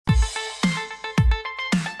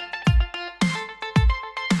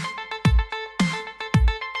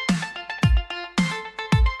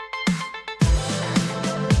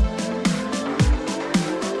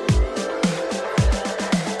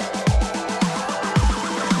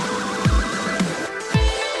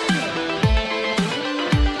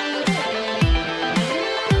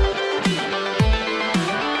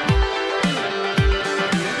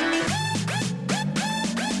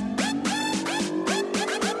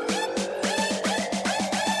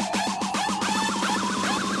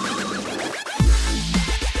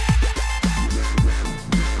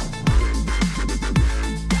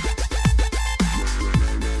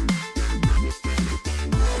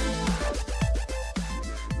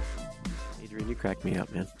crack me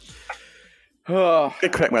up, man. I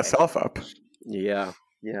crack myself up. Yeah,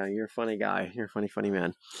 you're a funny guy. You're a funny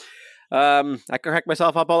man. I crack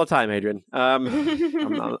myself up all the time, Adrian. I'm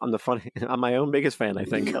my own biggest fan, I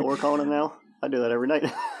think. That we're calling him now. I do that every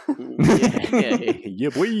night. yeah,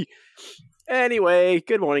 boy. Anyway,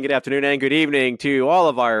 good morning, good afternoon, and good evening to all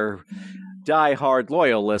of our die-hard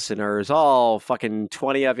loyal listeners, all fucking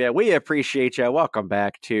 20 of you. We appreciate you. Welcome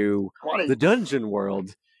back to 20. the Dungeon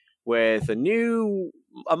World with a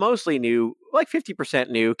mostly new, like 50%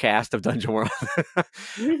 new cast of Dungeon World.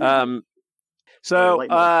 So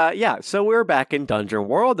we're back in Dungeon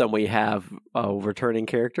World, and we have a returning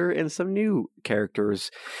character and some new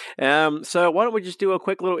characters. So why don't we just do a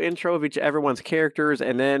quick little intro of everyone's characters,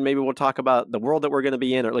 and then maybe we'll talk about the world that we're going to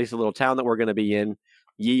be in, or at least the little town that we're going to be in,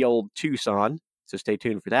 ye old Tucson. So stay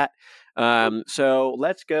tuned for that. So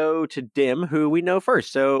let's go to Dim, who we know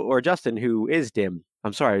first. Or Justin, who is Dim.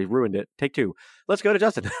 I'm sorry, I ruined it. Take two. Let's go to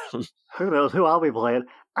Justin. Who knows who I'll be playing?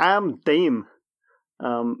 I'm Deem. I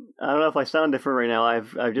don't know if I sound different right now.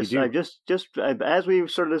 As we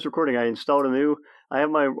started this recording, I installed I have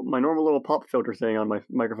my normal little pop filter thing on my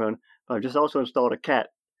microphone. But I've just also installed a cat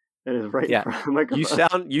that is right in front of the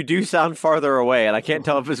microphone. You do sound farther away, and I can't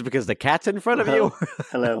tell if it's because the cat's in front of you.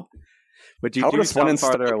 Hello. But you do sound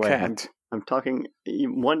farther away. Cat? I'm talking.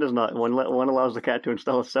 One does not. One allows the cat to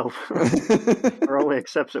install itself, or only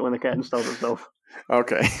accepts it when the cat installs itself.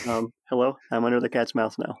 Okay. Hello. I'm under the cat's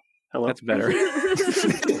mouth now. Hello. That's better.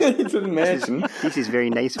 Imagine. This is very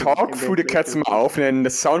nice. Talk through the cat's mouth, and then the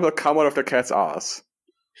sound will come out of the cat's ass.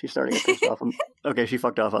 She's starting to get pissed off. Okay, she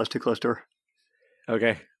fucked off. I was too close to her.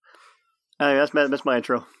 Okay. That's my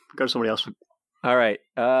intro. Go to somebody else. All right.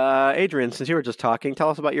 Adrian, since you were just talking, tell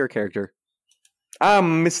us about your character.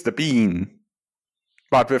 I'm Mr. Bean.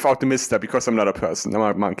 But without the Mr. because I'm not a person. I'm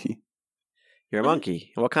a monkey. You're a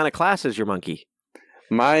monkey. What kind of class is your monkey?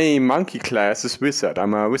 My monkey class is wizard.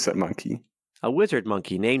 I'm a wizard monkey. A wizard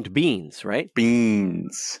monkey named Beans, right?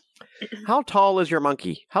 Beans. How tall is your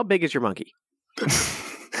monkey? How big is your monkey?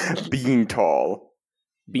 Bean tall.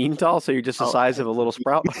 Bean tall? So you're just the size of a little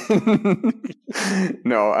sprout?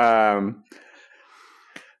 No,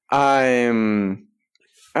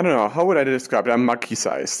 I don't know. How would I describe it? I'm monkey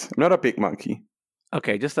sized. I'm not a big monkey.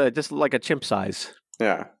 Okay, just like a chimp size.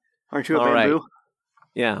 Yeah. Aren't you a bamboo? Right.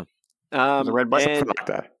 Yeah. The red button. Something like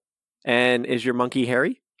that. And is your monkey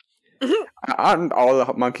hairy? Aren't all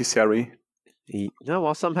monkeys hairy? No,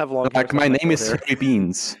 well, some have long. Like my name is Harry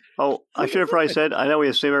Beans. Oh, I should have probably said. I know we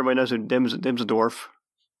assume everybody knows who Dim's a dwarf.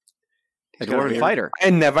 A dwarf fighter. I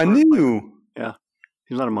never knew. Yeah,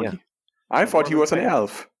 he's not a monkey. Yeah. I thought he was an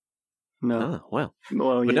elf. No. Oh, well.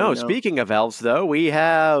 But no, speaking of elves, though, we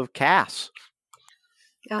have Cass.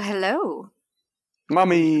 Oh, hello.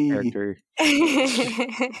 Mommy. Character.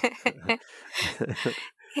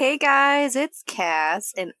 Hey guys, it's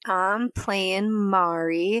Cass, and I'm playing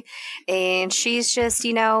Mari, and she's just,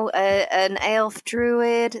 an elf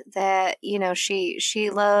druid that, she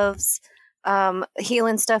loves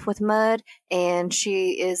healing stuff with mud, and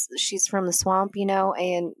she's from the swamp,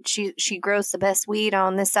 and she grows the best weed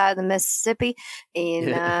on this side of the Mississippi,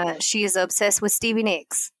 and she is obsessed with Stevie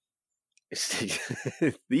Nicks.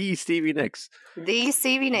 The Stevie Nicks. The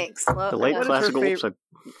Stevie Nicks. The late classical.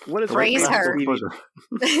 What is praise her?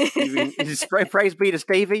 Praise be to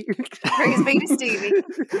Stevie. Praise be to Stevie.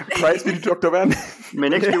 Praise be to Dr. Van. May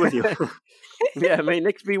Nicks be with you. Yeah, may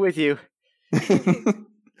Nicks be with you.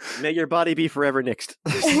 May your body be forever nixed.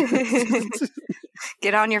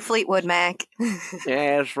 Get on your Fleetwood Mac.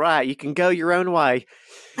 Yeah, that's right. You can go your own way.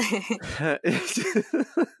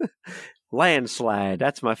 Landslide.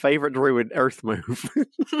 That's my favorite druid earth move.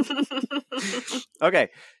 Okay,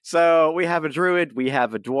 so we have a druid, we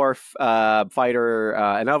have a dwarf fighter,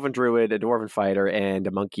 an elven druid, a dwarven fighter, and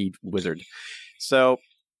a monkey wizard. So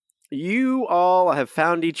you all have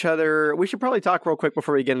found each other. We should probably talk real quick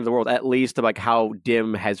before we get into the world, at least about how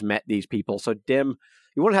Dim has met these people. So Dim,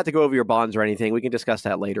 you won't have to go over your bonds or anything. We can discuss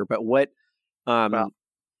that later. But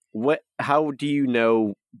how do you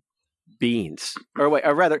know Beans? Or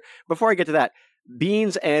rather, before I get to that,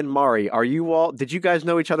 Beans and Mari, did you guys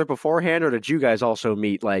know each other beforehand, or did you guys also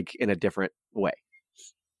meet like in a different way?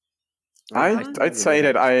 I'd say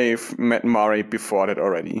that I've met Mari before that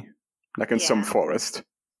already, like in some forest.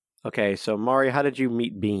 Okay, so Mari, how did you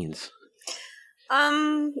meet Beans?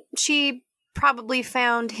 She probably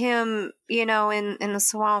found him, in the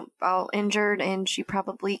swamp all injured, and she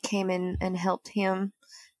probably came in and helped him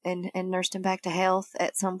and nursed him back to health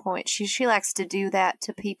at some point. She likes to do that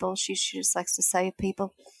to people. She just likes to save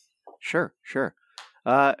people. Sure.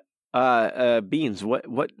 Beans,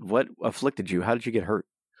 what afflicted you? How did you get hurt?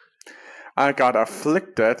 I got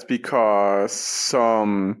afflicted because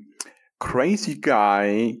some crazy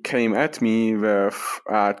guy came at me with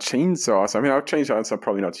chainsaws. I mean, our chainsaws are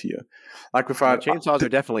probably not here. Like with chainsaws are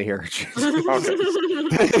definitely here. Okay.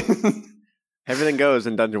 Everything goes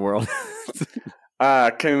in Dungeon World.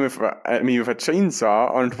 Came at me with a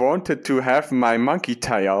chainsaw and wanted to have my monkey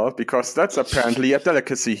tail because that's apparently a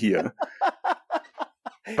delicacy here.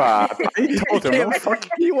 But I told him, no, fuck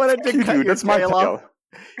he wanted to cut your that's my tail tail. off.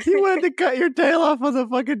 He wanted to cut your tail off with a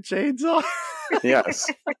fucking chainsaw.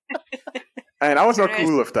 Yes. And I was not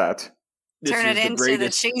cool with that. Turn it into the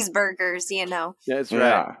cheeseburgers, you know. That's right.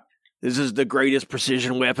 Yeah. This is the greatest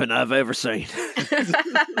precision weapon I've ever seen.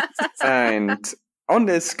 And on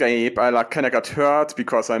the escape, I kind of got hurt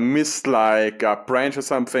because I missed like a branch or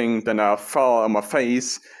something. Then I fell on my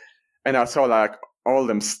face, and I saw like all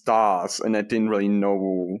them stars, and I didn't really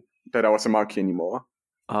know that I was a monkey anymore.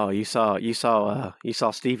 Oh, you saw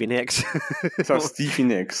Stevie Nicks. So Stevie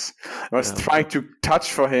Nicks. I was trying to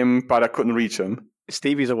touch for him, but I couldn't reach him.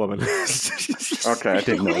 Stevie's a woman. Okay, I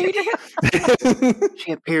didn't know.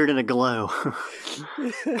 She appeared in a glow.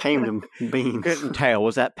 Came to beans. Couldn't tell.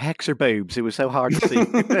 Was that pecs or boobs? It was so hard to see.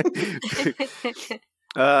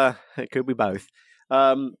 It could be both.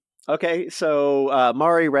 Okay, so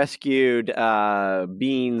Mari rescued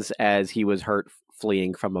Beans as he was hurt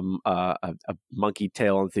fleeing from a monkey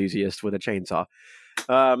tail enthusiast with a chainsaw.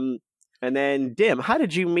 And then Dim, how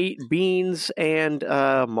did you meet Beans and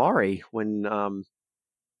Mari when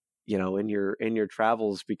in your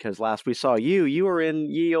travels? Because last we saw you were in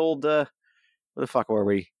ye old where the fuck were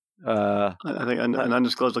we? I think an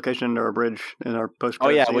undisclosed location under a bridge in our post. Oh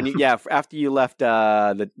yeah, after you left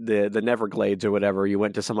the Neverglades or whatever, you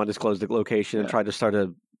went to some undisclosed location and tried to start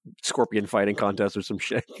a scorpion fighting contest or some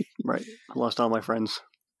shit. Right, I lost all my friends.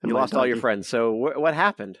 You lost all your friends. So what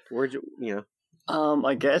happened? Where'd you?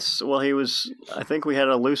 I guess. Well, I think we had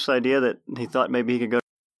a loose idea that he thought maybe he could go.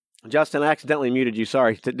 Justin, I accidentally muted you.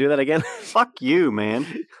 Sorry. To do that again? Fuck you, man.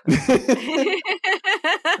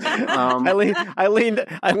 I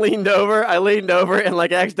leaned over and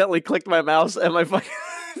like accidentally clicked my mouse and my fucking.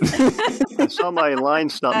 I saw my line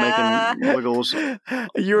stop making wiggles.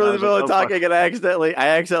 You were in the middle of talking and I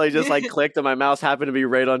accidentally just like clicked and my mouse happened to be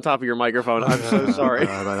right on top of your microphone. I'm so sorry.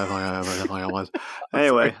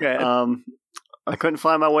 Anyway, I couldn't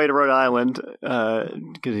find my way to Rhode Island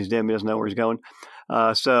because he's damn he doesn't know where he's going.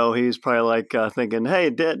 So he's probably like thinking, hey,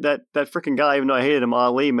 that freaking guy, even though I hated him,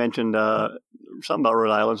 Ali mentioned something about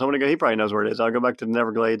Rhode Island. So I'm going to go, he probably knows where it is. I'll go back to the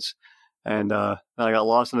Neverglades. And I got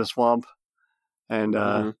lost in the swamp. And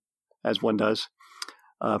as one does,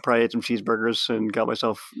 probably ate some cheeseburgers and got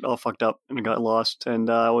myself all fucked up and got lost. And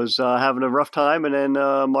I was having a rough time. And then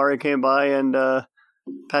Mari came by and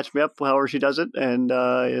patched me up however she does it. And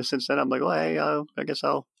since then, I'm like, well, hey, I guess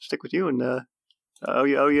I'll stick with you. And owe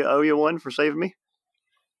you one for saving me.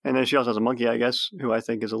 And then she also has a monkey, I guess, who I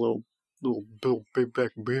think is a little big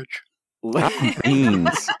back bitch.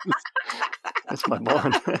 Beans. That's my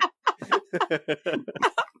bond.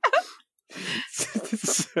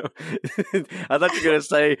 So, I thought you were gonna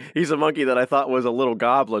say he's a monkey that I thought was a little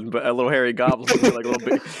goblin, but a little hairy goblin, like a little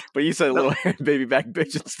bit. But you said a little baby back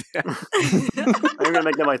bitch instead. I'm gonna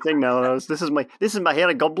make that my thing now. This is my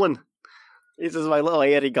hairy goblin. This is my little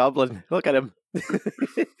hairy goblin. Look at him.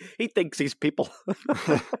 He thinks he's people.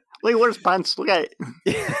 Look, he wears pants. Look at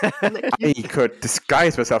it. He could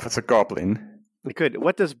disguise himself as a goblin. He could.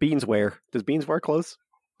 What does Beans wear? Does Beans wear clothes?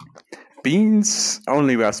 Beans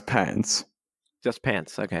only wears pants. Just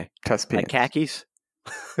pants. Okay. Just pants. Like khakis.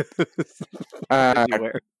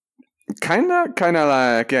 Kind of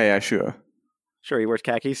like yeah, sure. Sure, he wears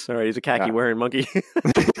khakis. All right, he's a khaki wearing monkey.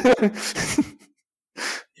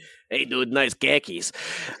 Hey, dude, nice khakis.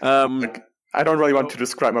 I don't really want to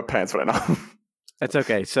describe my pants right now. That's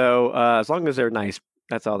okay. So as long as they're nice,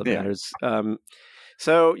 that's all that matters.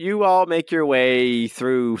 So you all make your way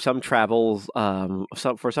through some travels.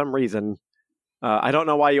 For some reason, I don't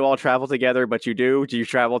know why you all travel together, but you do. Do you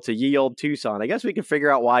travel to ye old Tucson? I guess we can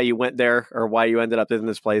figure out why you went there or why you ended up in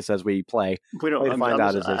this place as we play. We don't find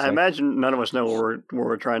out. I imagine none of us know where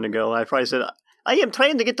we're trying to go. I probably said, I am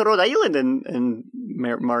trying to get to Rhode Island, and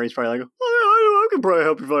Mari's probably like, I can probably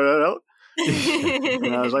help you find that out.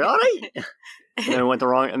 And I was like, all right. And I went the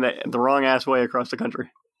wrong ass way across the country.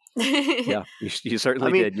 Yeah, you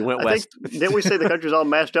certainly did. You went west. Didn't we say the country's all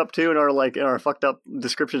mashed up too? And our fucked up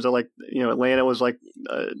descriptions are like, Atlanta was like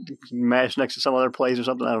mashed next to some other place or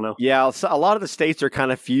something. I don't know. Yeah, a lot of the states are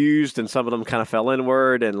kind of fused, and some of them kind of fell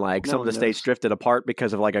inward, and like some of the states drifted apart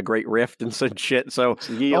because of like a great rift and such shit. So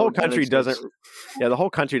the whole country doesn't. Yeah, the whole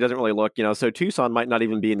country doesn't really look. So Tucson might not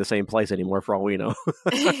even be in the same place anymore, for all we know.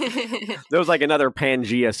 There was like another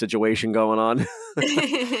Pangea situation going on.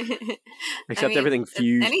 Except everything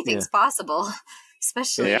fused. Anything's possible,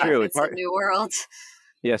 especially if it's a new world.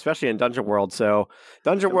 Yeah, especially in Dungeon World. So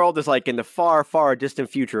Dungeon World is like in the far, far distant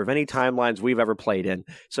future of any timelines we've ever played in.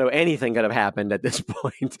 So anything could have happened at this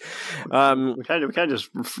point. We kind of just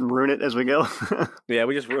ruin it as we go. Yeah,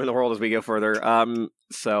 we just ruin the world as we go further.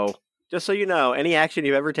 So just so you know, any action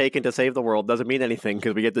you've ever taken to save the world doesn't mean anything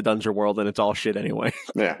because we get to Dungeon World and it's all shit anyway.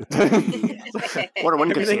 Yeah. What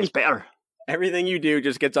one can say is better. Everything you do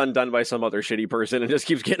just gets undone by some other shitty person and just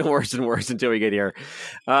keeps getting worse and worse until we get here.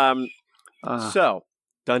 So,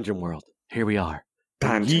 Dungeon World, here we are.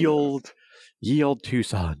 Ye old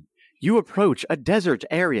Tucson. You approach a desert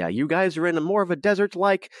area. You guys are in more of a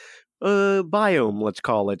desert-like biome, let's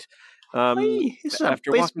call it.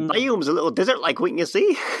 Biome's a little desert-like, we can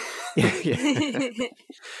see. Yeah.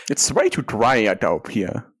 It's way too dry out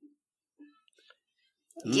here.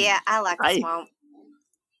 Yeah, I like the swamp.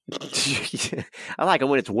 I like it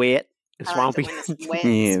when it's wet and swampy. Like when it's wet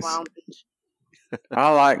and swampy. I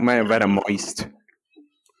like my weather moist.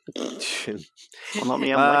 Not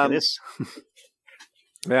me, I'm liking this.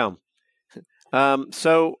 Yeah.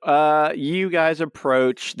 So you guys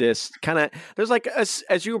approach this kind of. There's like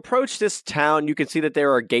as you approach this town, you can see that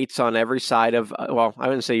there are gates on every side of. Well, I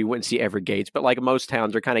wouldn't say you wouldn't see every gates, but like most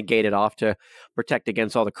towns are kind of gated off to protect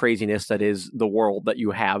against all the craziness that is the world that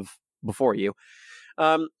you have before you.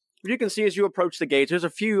 You can see as you approach the gates, there's a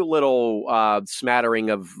few little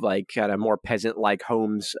smattering of like kind of more peasant-like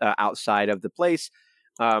homes outside of the place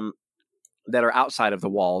that are outside of the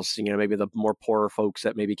walls. Maybe the more poorer folks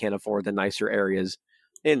that maybe can't afford the nicer areas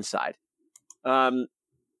inside. So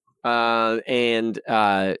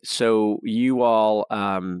you all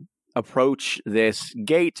approach this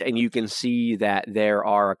gate, and you can see that there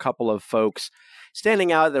are a couple of folks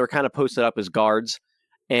standing out that are kind of posted up as guards,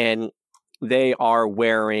 and they are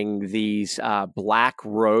wearing these black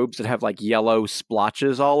robes that have like yellow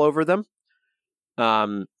splotches all over them.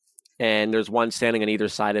 And there's one standing on either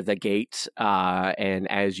side of the gate. And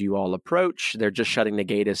as you all approach, they're just shutting the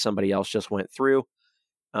gate as somebody else just went through.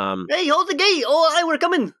 Hey, hold the gate! Oh, we're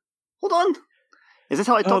coming! Hold on! Is this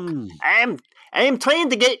how I talk? I am trying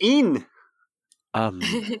to get in!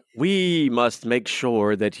 We must make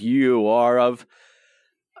sure that you are of...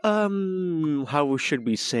 how should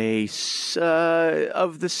we say,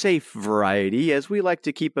 of the safe variety, as we like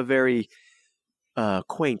to keep a very,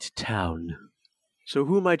 quaint town. So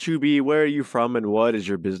who might you be, where are you from, and what is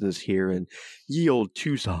your business here in ye old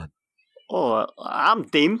Tucson? Oh, I'm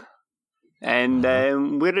Tim. And,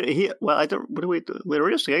 we're here, well, I don't, what do we do? I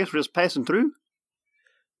guess we're just passing through.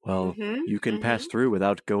 Well, you can pass through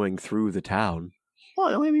without going through the town.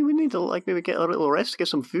 Well, I mean, we need to, like, maybe get a little rest, get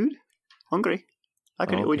some food. Hungry.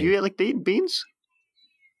 Okay. Would you like to eat beans?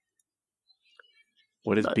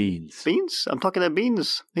 What is beans? Beans? I'm talking about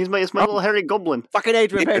beans. It's my little hairy goblin. Fucking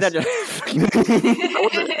Adrian, pay attention.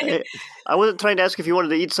 I wasn't trying to ask if you wanted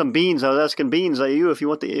to eat some beans. I was asking beans like you if you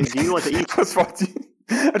want to. Do you want to eat? I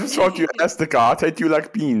just thought you asked the guard. Hey, do you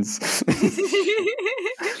like beans?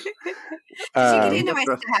 Get into my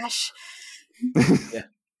stash. Yeah.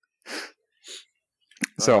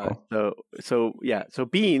 So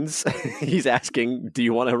beans. He's asking, do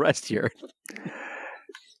you want to rest here?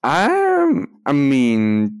 I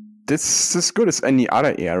mean, this is as good as any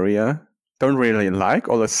other area. Don't really like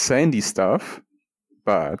all the sandy stuff,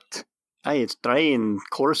 but hey, it's dry and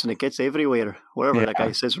coarse, and it gets everywhere. Wherever that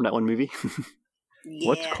guy says from that one movie.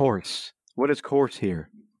 What's coarse? What is coarse here?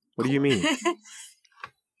 What do you mean?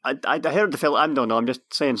 I heard the fellow. I don't know. I'm just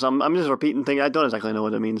saying something. I'm just repeating things. I don't exactly know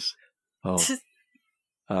what it means. Oh.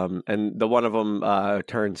 And the one of them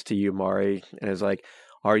turns to you, Mari, and is like,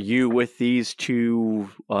 "Are you with these two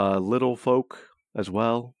little folk as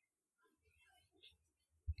well?"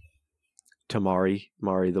 To Mari,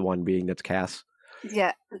 the one being that's Cass.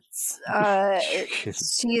 Yeah,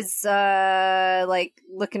 she's like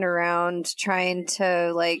looking around, trying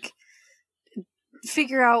to like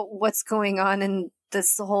figure out what's going on in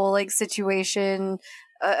this whole like situation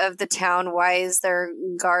of the town. Why is there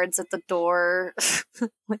guards at the door?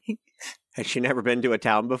 Has she never been to a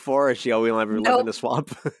town before? Has she always lived in the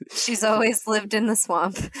swamp? She's always lived in the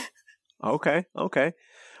swamp. Okay.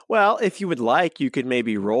 Well, if you would like, you could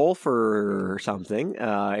maybe roll for something.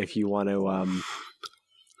 If you want to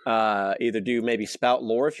either do maybe spout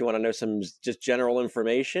lore if you want to know some just general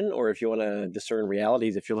information, or if you want to discern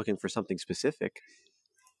realities if you're looking for something specific.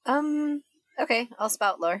 Okay, I'll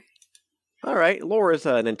spout lore. All right, lore is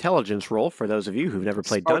an intelligence roll for those of you who've never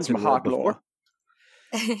played Dungeon World before.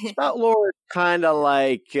 Spout lore is kind of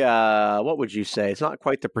like, what would you say? It's not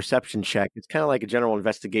quite the perception check. It's kind of like a general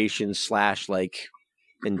investigation / like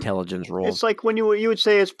intelligence roll. It's like when you would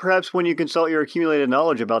say it's perhaps when you consult your accumulated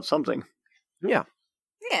knowledge about something. Yeah.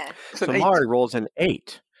 Yeah. So Mari rolls an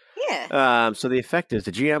 8. Yeah. So the effect is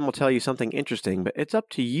the GM will tell you something interesting, but it's up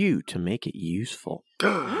to you to make it useful.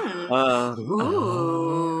 Ooh.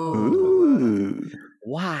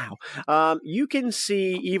 Wow. You can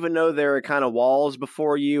see, even though there are kind of walls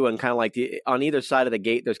before you and kind of like on either side of the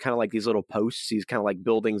gate, there's kind of like these little posts, these kind of like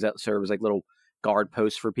buildings that serve as like little guard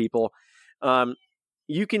posts for people.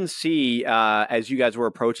 You can see as you guys were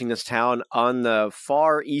approaching this town on the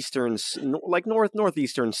far eastern, like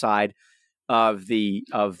northeastern side of the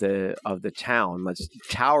town, that's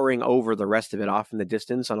towering over the rest of it off in the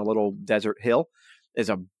distance on a little desert hill, is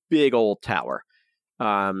a big old tower.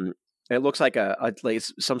 It looks like like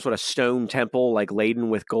some sort of stone temple, like laden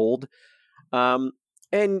with gold. And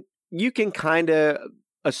you can kind of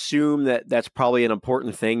assume that that's probably an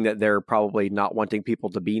important thing that they're probably not wanting people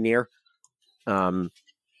to be near. You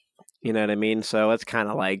know what I mean? So it's kind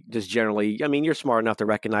of like just generally, I mean, you're smart enough to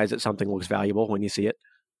recognize that something looks valuable when you see it.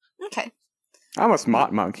 Okay. I'm a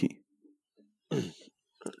smart monkey.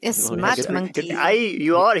 A smart monkey.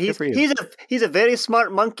 You are. He's a very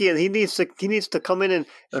smart monkey, and he needs to come in and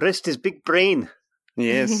rest his big brain.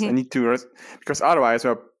 Yes, I need to rest because otherwise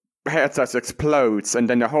our head just explodes, and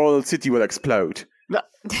then the whole city will explode. No.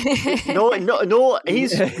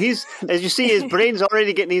 He's as you see, his brain's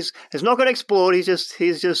already getting. He's not going to explode. He's just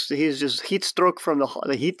heat stroke from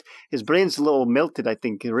the heat. His brain's a little melted. I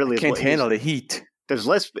think it really can't handle the heat. There's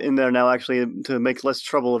less in there now, actually, to make less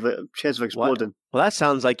trouble of a chance of exploding. What? Well, that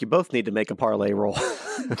sounds like you both need to make a parlay roll.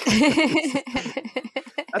 That's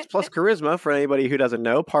plus charisma for anybody who doesn't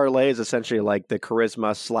know. Parlay is essentially like the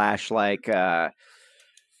charisma / like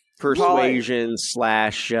persuasion /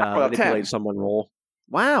 manipulate someone roll.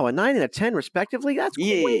 Wow, a 9 and a 10 respectively? That's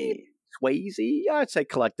crazy. I'd say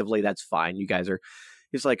collectively that's fine. You guys are...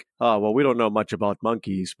 He's like, oh, well, we don't know much about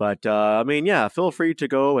monkeys, but I mean, yeah, feel free to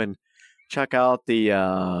go and check out the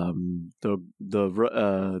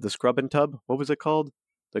scrubbing tub. What was it called?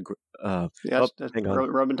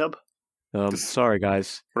 Rubbing tub. Sorry,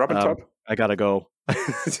 guys. Rubbing tub. I gotta go.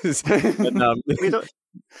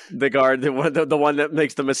 The guard, the one that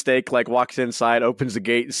makes the mistake, like walks inside, opens the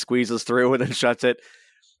gate, squeezes through, and then shuts it.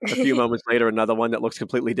 A few moments later, another one that looks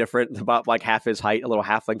completely different, about like half his height, a little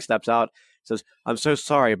halfling steps out, says, "I'm so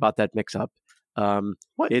sorry about that mix-up.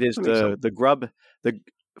 What? It is the grub.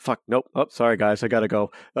 Fuck, nope. Oh, sorry, guys. I gotta go."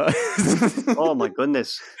 Oh, my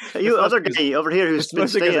goodness. You other guy over here who's been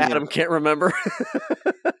staying here. Adam can't remember.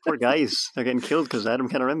 Poor guys. They're getting killed because Adam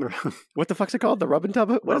can't remember. What the fuck's it called? The rubbin'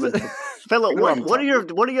 tub? What is it? Fellow, what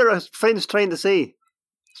are your friends trying to say?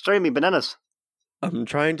 Straight me bananas. I'm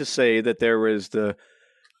trying to say that there is the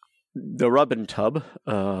rubbin' tub,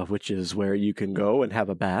 which is where you can go and have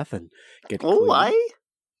a bath and get clean. Oh,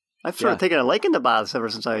 I've sort of taken a liking to baths ever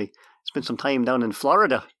since I spent some time down in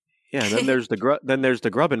Florida. Yeah, and then there's the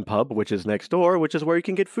grubbin' pub, which is next door, which is where you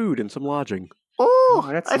can get food and some lodging.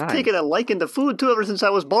 Oh, I've taken a liking to food too ever since I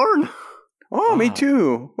was born. Oh, wow. Me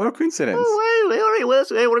too. What a coincidence. Oh, all right. Well,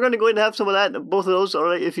 we're going to go ahead and have some of that, both of those. All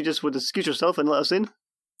right, if you just would excuse yourself and let us in.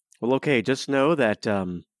 Well, okay. Just know that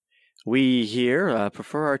we here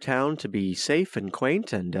prefer our town to be safe and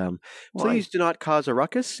quaint, and please do not cause a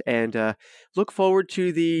ruckus. And look forward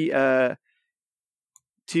to the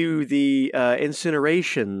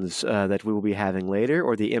incinerations that we will be having later,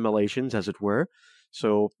 or the immolations, as it were.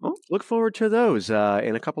 So look forward to those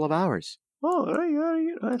in a couple of hours. Oh, all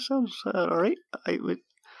right. That sounds all right.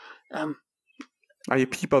 Are you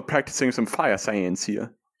people practicing some fire science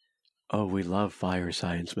here? Oh, we love fire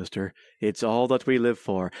science, mister. It's all that we live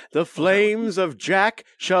for. The flames of Jack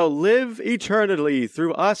shall live eternally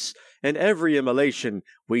through us and every immolation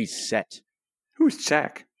we set. Who's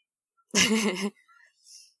Jack?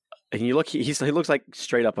 And you look, he looks like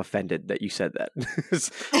straight up offended that you said that.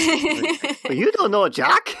 You don't know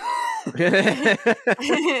Jack?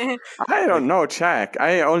 I don't know Jack.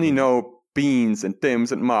 I only know Beans and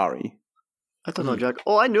Dims and Mari. I don't know Jack.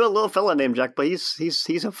 Oh, I knew a little fella named Jack, but he's a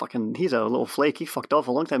little flake. He fucked off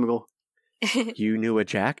a long time ago. You knew a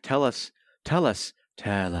Jack? Tell us about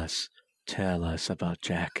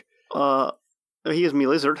Jack. He is me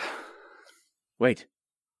lizard. Wait.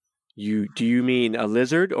 Do you mean a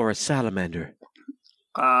lizard or a salamander?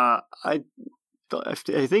 I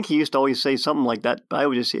think he used to always say something like that. But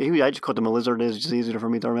I just called him a lizard. It's just easier for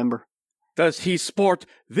me to remember. Does he sport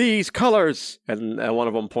these colors? And one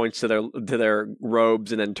of them points to their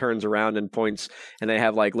robes, and then turns around and points, and they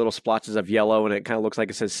have like little splotches of yellow, and it kind of looks like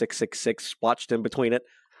it says 666 splotched in between it.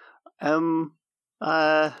 Let me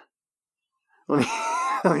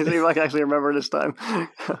let me see if I can actually remember this time.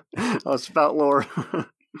 Oh, spout lore.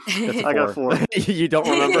 I got 4. You don't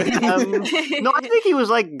remember? No, I think he was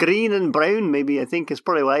like green and brown. Maybe I think it's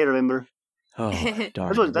probably what I remember. Oh,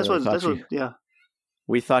 darn! Yeah.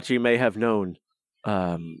 We thought you may have known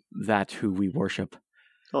that who we worship.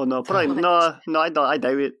 Oh no, probably no. I doubt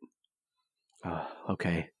it. Oh,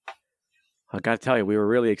 okay. I gotta tell you, we were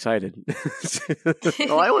really excited.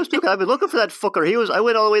 Oh, I was too. I've been looking for that fucker. I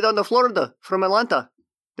went all the way down to Florida from Atlanta.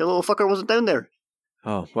 The little fucker wasn't down there.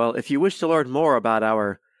 Oh, well, if you wish to learn more about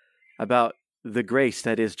the grace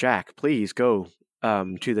that is Jack, please go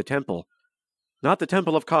to the temple. Not the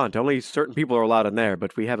Temple of Kant. Only certain people are allowed in there,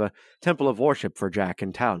 but we have a temple of worship for Jack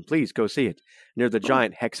in town. Please go see it. Near the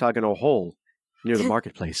giant hexagonal hole near the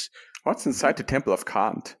marketplace. What's inside the Temple of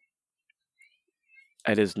Kant?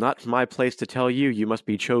 It is not my place to tell you. You must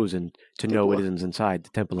be chosen to know what is inside the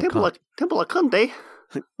Temple of Kant. Temple of Kant, eh?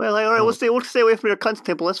 Well, all right, we'll stay away from your Kant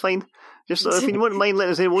temple. That's fine. Just if you wouldn't mind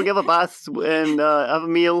letting us in, we'll give a bath and have a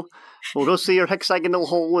meal. We'll go see your hexagonal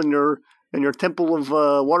hole and your temple of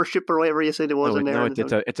worship or whatever you said it was in there.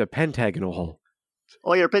 No, it's a pentagonal hole.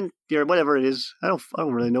 Oh, your whatever it is. I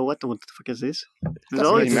don't really know what the fuck is this. There's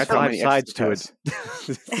always 5 sides to it.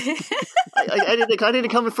 I didn't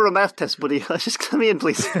come in for a math test, buddy. Just come in,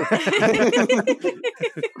 please.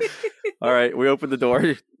 All right, we open the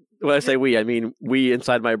door. When I say we, I mean we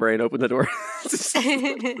inside my brain open the door.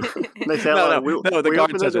 No, the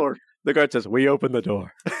guard says it. The guard says, we open the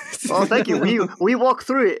door. Oh, thank you. We walk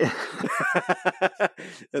through it.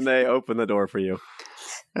 And they open the door for you.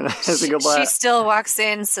 And I have to go by. She still walks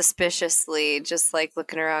in suspiciously, just like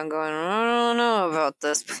looking around going, I don't know about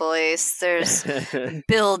this place. There's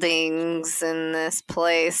buildings in this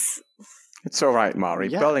place. It's all right, Mari.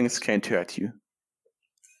 Yeah. Buildings can't hurt you.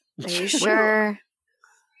 Are you sure?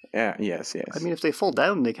 Yeah, yes. I mean, if they fall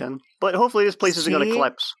down, they can. But hopefully this place isn't going to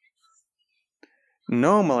collapse.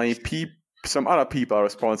 Normally, some other people are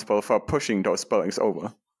responsible for pushing those buildings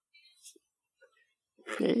over.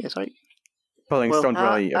 Yeah, that's right. Buildings don't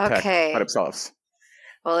really attack by themselves.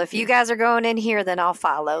 Well, if you guys are going in here, then I'll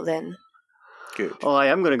follow then. Good. Oh, I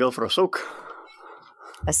am going to go for a soak.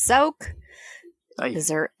 A soak? Is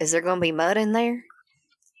there going to be mud in there?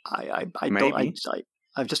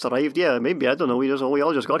 I've just arrived. Yeah, maybe. I don't know. We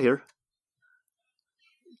all just got here.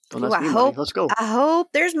 Ooh, let's go. I hope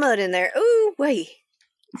there's mud in there. Ooh, wait.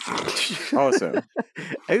 Awesome.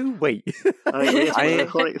 Oh, wait.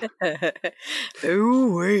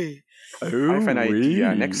 Oh, wait. I have an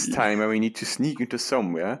idea. Next time when we need to sneak into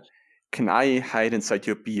somewhere, can I hide inside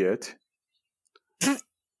your beard?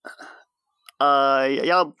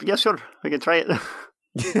 Yeah, sure. We can try it.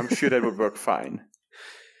 I'm sure that would work fine.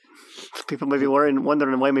 People may be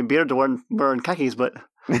wondering why my beard's wearing khakis, but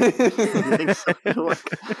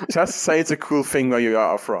just say it's a cool thing where you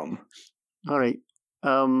are from. All right.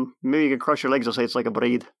 Maybe you can cross your legs or say it's like a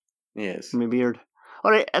braid. Yes. My beard.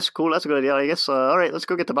 All right, that's cool. That's a good idea, I guess. All right, let's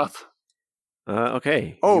go get the bath.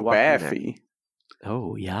 Okay. Oh, Baffy.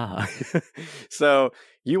 Oh, yeah. So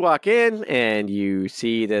you walk in and you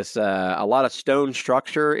see this a lot of stone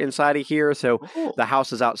structure inside of here. So the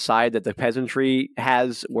house is outside that the peasantry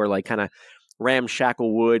has, where like kind of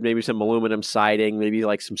ramshackle wood, maybe some aluminum siding, maybe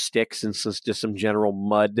like some sticks and just some general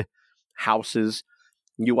mud houses.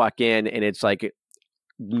 You walk in and it's like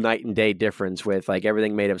night and day difference with like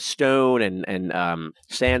everything made of stone and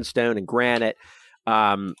sandstone and granite.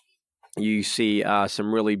 You see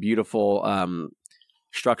some really beautiful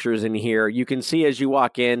structures in here. You can see as you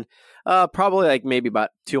walk in, probably like maybe about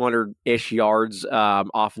 200-ish yards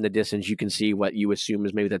off in the distance, you can see what you assume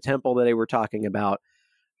is maybe the temple that they were talking about.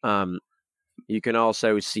 You can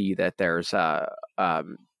also see that there's,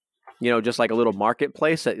 just like a little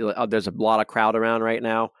marketplace. There's a lot of crowd around right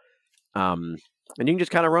now. And you can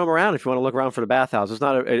just kind of roam around if you want to look around for the bathhouse.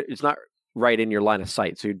 It's not right in your line of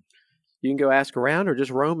sight. So you can go ask around or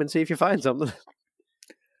just roam and see if you find something.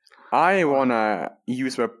 I want to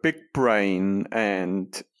use my big brain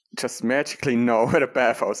and just magically know where the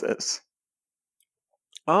bathhouse is.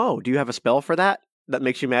 Oh, do you have a spell for that? That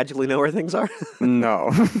makes you magically know where things are? No.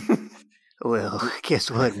 Well, guess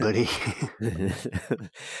what, buddy?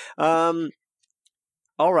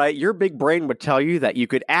 All right, your big brain would tell you that you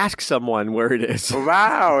could ask someone where it is.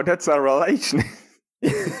 Wow, that's a relation.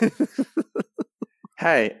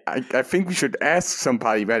 Hey, I think we should ask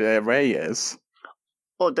somebody where their way is.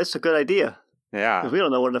 Oh, that's a good idea. Yeah. Because we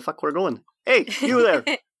don't know where the fuck we're going. Hey, you there!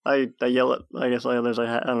 I yell at. I guess I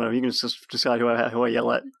don't know. You can just decide who I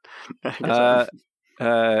yell at.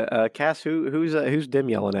 Cass, who's Dim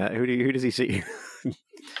yelling at? Who does he see?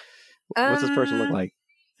 What's this person look like?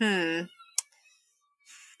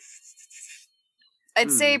 I'd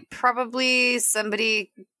say probably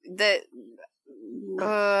somebody that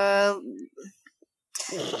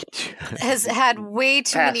has had way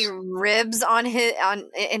too many ribs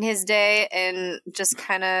in his day and just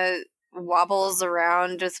kind of wobbles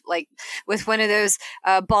around just like with one of those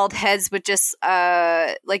bald heads with just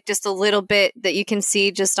like just a little bit that you can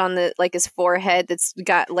see just on the like his forehead that's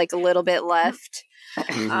got like a little bit left.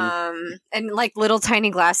 And like little tiny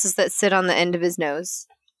glasses that sit on the end of his nose.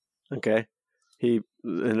 Okay. He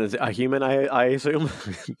is a human, I assume.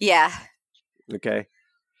 Yeah. Okay.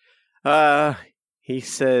 He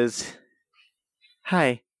says,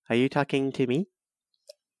 "Hi, are you talking to me?"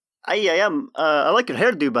 I am. I like your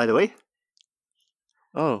hairdo, by the way.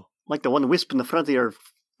 Oh. Like the one wisp in the front of your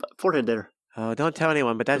forehead there. Oh, don't tell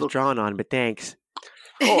anyone, but that's drawn on, but thanks.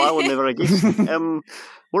 Oh, I would never, I guess.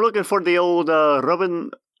 We're looking for the old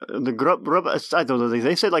Robin, the grub, I don't know,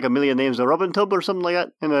 they said like a million names, the Robin tub or something like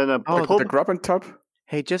that. And then the Robin tub?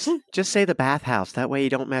 Hey, just say the bathhouse. That way you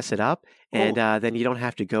don't mess it up, and then you don't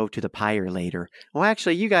have to go to the Pyre later. Well,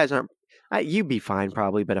 actually, you guys aren't. You'd be fine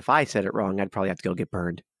probably, but if I said it wrong, I'd probably have to go get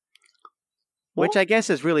burned. Which I guess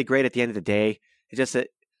is really great at the end of the day. It's just that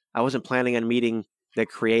I wasn't planning on meeting the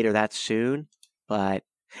creator that soon. But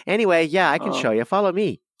anyway, yeah, I can show you. Follow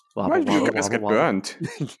me. Why do you guys get burned?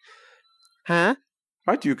 Huh?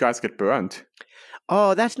 Why do you guys get burned?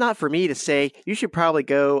 Oh, that's not for me to say. You should probably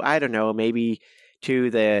go, I don't know, maybe to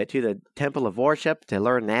the Temple of Worship to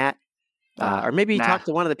learn that. Or maybe talk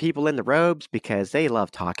to one of the people in the robes because they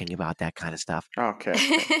love talking about that kind of stuff. Okay.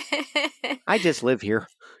 I just live here.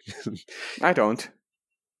 I don't.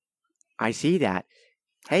 I see that.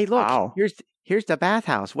 Hey, look, here's the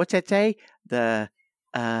bathhouse. What's that say? The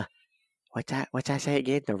what's that say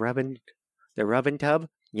again? The rubbing tub?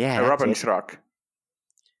 Yeah. A rubbing truck.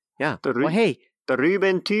 Yeah. Well, hey. The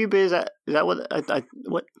Ruben tube is that what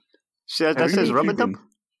what? So that says rubbing tub?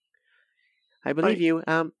 I believe you.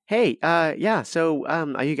 Hey, yeah, so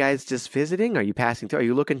are you guys just visiting? Are you passing through? Are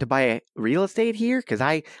you looking to buy a real estate here? Because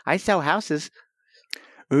I sell houses.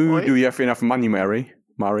 Ooh, do you have enough money, Mari?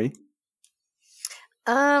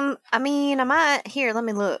 I mean, I might. Here, let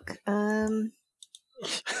me look. Do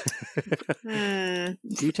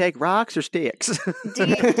you take rocks or sticks? Do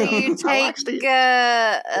you take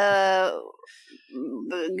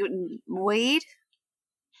weed?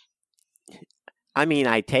 I mean,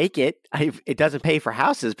 I take it. It doesn't pay for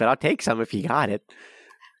houses, but I'll take some if you got it.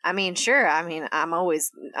 I mean, sure. I mean, I'm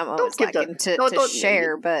always liking to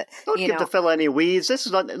share, but don't give the fella any weeds. This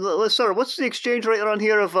is not. Sir, what's the exchange rate around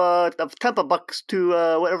here of Tampa bucks to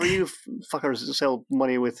whatever you fuckers sell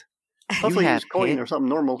money with? Hopefully use coin or something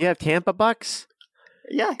normal. You have Tampa bucks?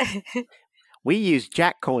 Yeah. We use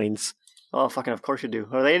Jack coins. Oh, fucking! Of course you do.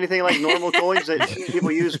 Are they anything like normal coins that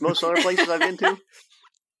people use most other places I've been to?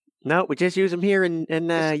 No, we just use them here in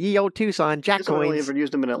ye old Tucson, Jack coins. I only ever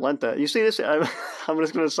used them in Atlanta. You see this? I'm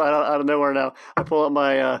just going to sign out of nowhere now. I pull up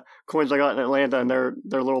my coins I got in Atlanta, and they're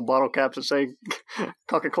little bottle caps that say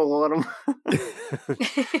Coca-Cola on them.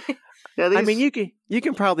 Yeah, I mean, you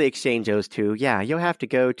can probably exchange those too. Yeah, you'll have to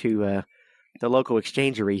go to the local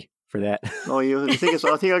exchangery for that. Oh, you think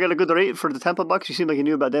I think I got a good rate for the Tampa bucks? You seem like you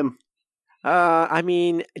knew about them. I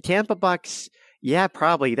mean, Tampa bucks. Yeah,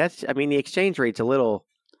 probably. The exchange rate's a little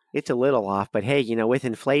off, but hey, with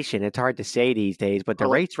inflation, it's hard to say these days. But the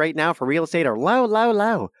rates right now for real estate are low, low,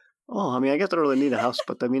 low. Oh, I mean, I guess I don't really need a house,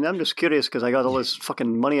 but I mean, I'm just curious because I got all this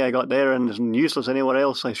fucking money I got there and it's useless anywhere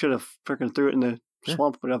else. I should have freaking threw it in the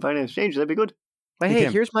swamp, but if I had exchange, that'd be good. But hey,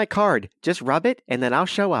 here's my card. Just rub it, and then I'll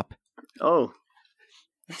show up. Oh.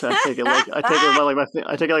 So I take it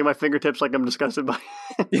like my fingertips, like I'm disgusted by.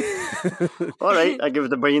 All right, I give it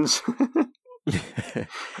the brains.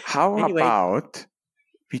 How about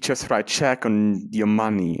we just write check on your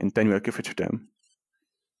money and then we'll give it to them?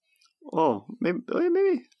 Oh, maybe.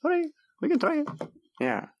 All right, we can try it.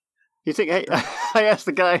 Yeah. You think? Hey, I asked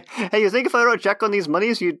the guy. Hey, you think if I wrote check on these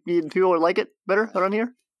monies, people would like it better around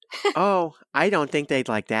here? Oh, I don't think they'd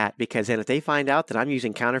like that because then if they find out that I'm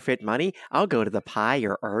using counterfeit money, I'll go to the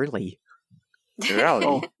Pyre early. Really?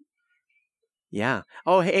 Oh. Yeah.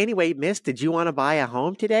 Oh, hey, anyway, miss, did you want to buy a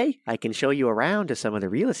home today? I can show you around to some of the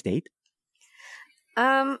real estate.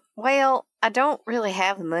 Well, I don't really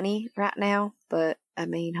have the money right now, but I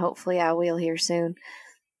mean, hopefully I will here soon.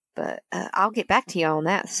 But I'll get back to you on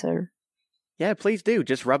that, sir. Yeah, please do.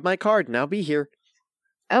 Just rub my card and I'll be here.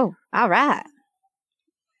 Oh, all right.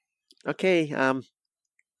 Okay,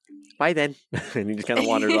 bye then. And he just kind of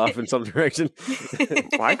wandered off in some direction.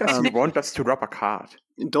 Why does he want us to rub a card?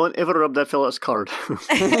 Don't ever rub that fella's card.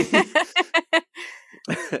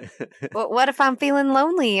 Well, what if I'm feeling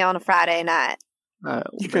lonely on a Friday night?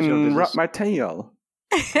 You can rub my tail.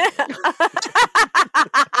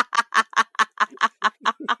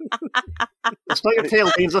 That's not your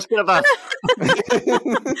tail, Beans. Let's get a bath.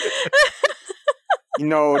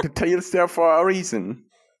 The tail's there for a reason.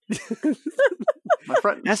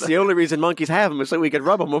 That's the only reason monkeys have them, is so we could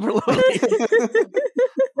rub them when we're lonely.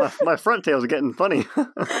 My front tail's getting funny.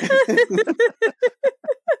 I'm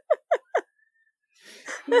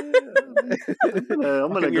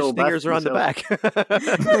gonna your go stingers back are on the back.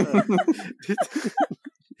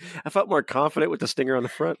 I felt more confident with the stinger on the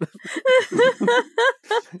front.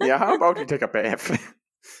 Yeah, how about you take a bath?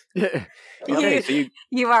 Yeah. Okay, so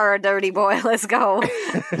you are a dirty boy. Let's go.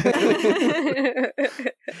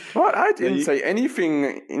 What? I didn't say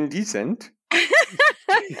anything indecent.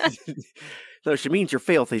 No, she means you're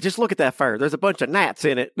filthy. Just look at that fur. There's a bunch of gnats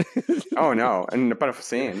in it. Oh no, and a bunch of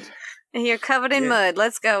sand. You're covered in mud.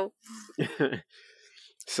 Let's go.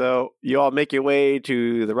 So you all make your way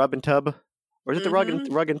to the rub and tub. Or is it the rug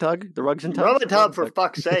and tug? The rugs and tubs? Rub and tub, for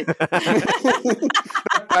fuck's sake.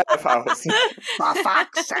 Bathhouse. For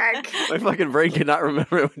fuck's sake. My fucking brain cannot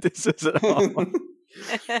remember what this is at all.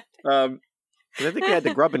 I think we had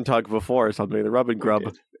the grub and tug before or something. The rub and grub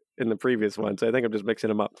in the previous one. So I think I'm just mixing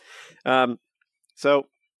them up. So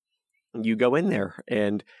you go in there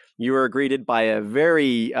and you are greeted by a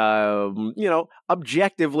very,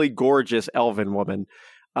 objectively gorgeous elven woman.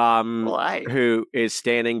 Who is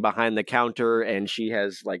standing behind the counter, and she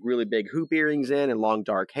has like really big hoop earrings in and long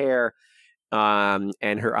dark hair, and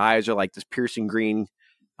her eyes are like this piercing green,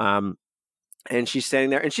 and she's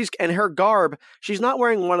standing there, and her garb, she's not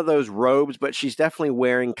wearing one of those robes, but she's definitely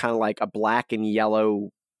wearing kind of like a black and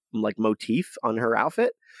yellow like motif on her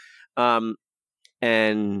outfit,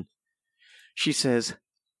 and she says,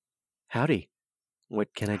 "Howdy,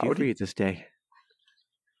 what can I do for you this day?"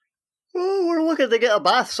 Oh, we're looking to get a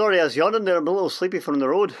bath. Sorry, I was yawning there. I'm a little sleepy from the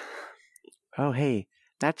road. Oh, hey,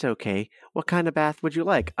 that's okay. What kind of bath would you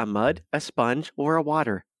like? A mud, a sponge, or a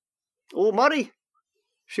water? Oh, Muddy.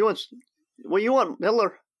 She wants... What you want,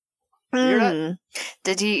 Hitler?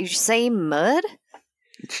 Did you say mud?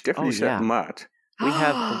 It's definitely said mud. We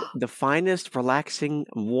have the finest, relaxing,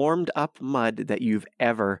 warmed-up mud that you've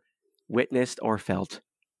ever witnessed or felt.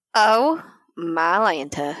 Oh, my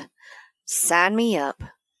Lanta. Sign me up.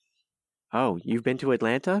 Oh, you've been to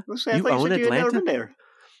Atlanta? You own Atlanta? Been there.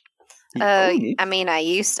 I mean,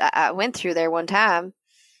 I went through there one time.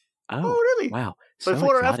 Oh, really? Wow.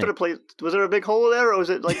 Before or after the place? Was there a big hole there, or was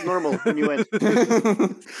it like normal when you went?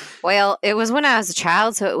 Well, it was when I was a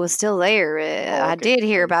child, so it was still there. I did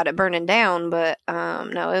hear about it burning down, but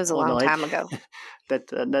no, it was a long time ago.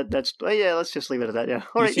 That's let's just leave it at that. Yeah.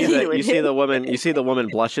 All right. You see the woman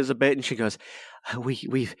blushes a bit, and she goes,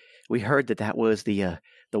 "We heard that was the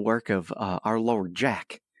work of our Lord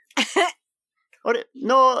Jack."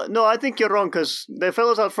 No, I think you're wrong, because the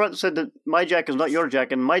fellows out front said that my Jack is not your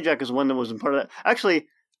Jack, and my Jack is the one that was in part of that. Actually,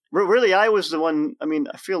 really, I was the one. I mean,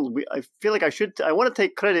 I feel like I should. I want to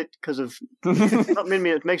take credit because of something in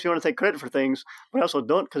me that makes me want to take credit for things, but I also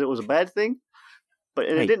don't because it was a bad thing. But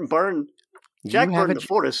it didn't burn. Jack burned the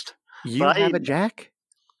forest. You have a Jack?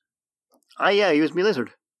 Yeah, he was me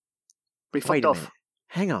lizard. But he fucked off. Minute.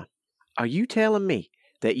 Hang on. Are you telling me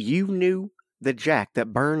that you knew the Jack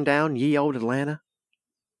that burned down ye old Atlanta?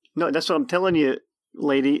 No, that's what I'm telling you,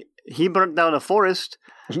 lady. He burnt down a forest,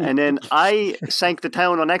 and then I sank the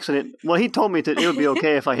town on accident. Well, he told me that it would be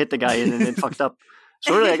okay if I hit the guy and then fucked up.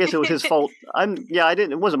 So really, I guess it was his fault. I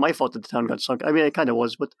didn't. It wasn't my fault that the town got sunk. I mean, it kind of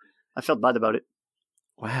was, but I felt bad about it.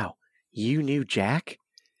 Wow, you knew Jack?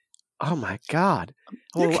 Oh my God!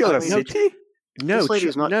 You killed a city?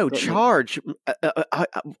 Charge.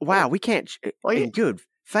 Wow, we can't. In good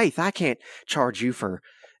faith, I can't charge you for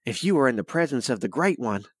if you were in the presence of the Great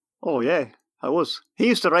One. Oh yeah, I was. He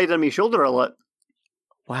used to ride on my shoulder a lot.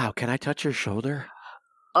 Wow, can I touch your shoulder?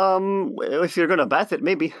 If you're gonna bath it,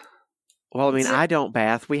 maybe. Well, I mean, I don't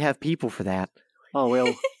bath. We have people for that. Oh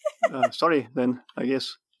well, sorry then. I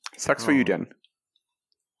guess sucks for you then.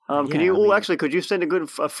 Could you send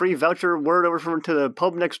a free voucher word over to the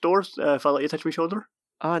pub next door if I let you touch my shoulder?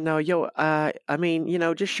 No, I mean,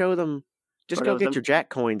 just show them. Just go get your Jack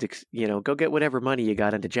coins. Go get whatever money you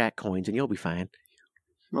got into Jack coins, and you'll be fine.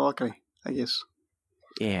 Well, okay, I guess.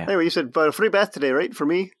 Yeah. Anyway, you said a free bath today, right? For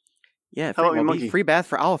me? Yeah, How about your monkey? free bath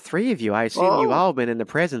for all three of you. I assume you've all been in the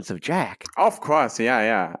presence of Jack. Of course,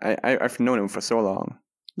 yeah. I've known him for so long.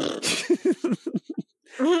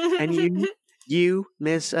 And you,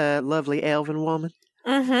 Miss Lovely Elven Woman?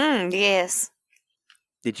 Mm-hmm, yes.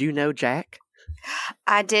 Did you know Jack?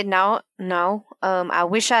 I did not know. I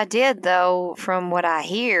wish I did, though, from what I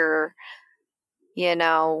hear. You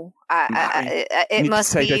know, it must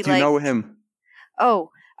say be that you know him. Oh,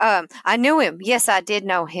 I knew him. Yes, I did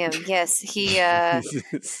know him. Yes, he. I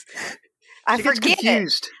She gets forget.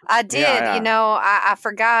 confused. I did. Yeah. You know, I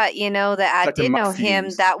forgot. You know that I Like the did know him.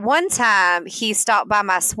 Matthews. That one time he stopped by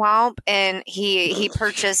my swamp and he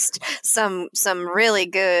purchased some really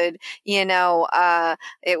good. You know,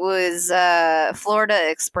 it was Florida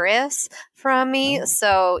Express from me.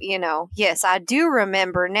 So you know, yes, I do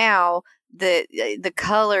remember now the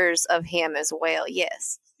colors of him as well.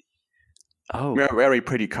 Yes. Oh, Very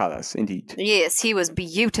pretty colors, indeed. Yes, he was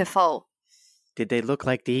beautiful. did they look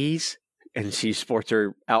like these? And she sports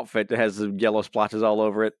her outfit that has the yellow splotches all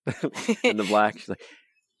over it and the black. She's like,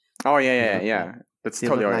 Oh, yeah. That's they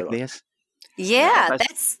totally look like right. this? Yeah,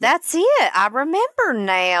 that's it. I remember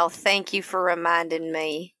now. Thank you for reminding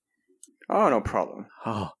me. Oh, no problem.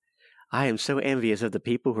 Oh, I am so envious of the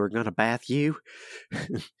people who are going to bath you.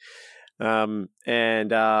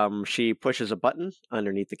 She pushes a button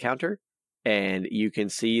underneath the counter, and you can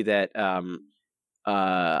see that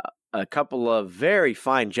a couple of very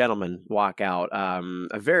fine gentlemen walk out.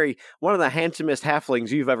 One of the handsomest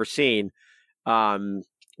halflings you've ever seen,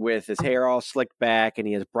 with his hair all slicked back, and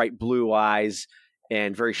he has bright blue eyes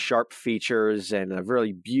and very sharp features and a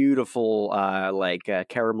really beautiful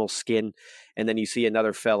caramel skin. And then you see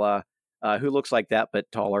another fella who looks like that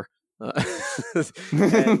but taller.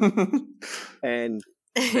 And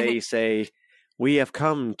they say, "We have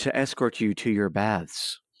come to escort you to your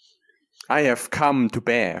baths." I have come to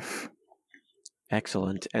bath.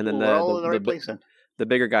 Excellent. And then we're all in the right place then. The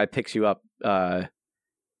bigger guy picks you up,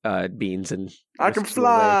 Beans, and I can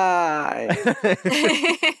fly.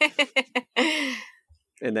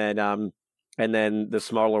 And then the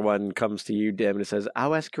smaller one comes to you, Dim, and says,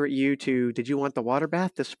 "I'll escort you to. Did you want the water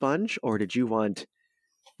bath, the sponge, or did you want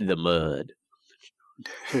the mud?"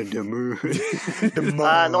 The mood.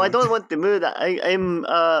 No, I don't want the mood. I'm.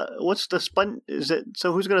 What's the sponge? Is it?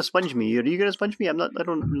 So who's gonna sponge me? Are you gonna sponge me? I'm not. I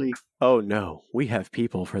don't really. Oh no, we have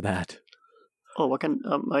people for that. Oh, what can?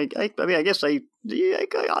 I mean, I guess I'll be.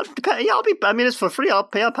 I mean, it's for free. I'll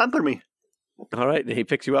pamper me. All right, he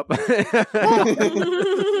picks you up.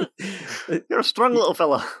 You're a strong little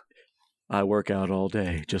fella. I work out all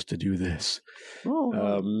day just to do this.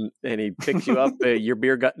 Oh. And he picks you up, your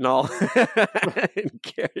beer gut and all, and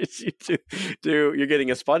carries you to. You're getting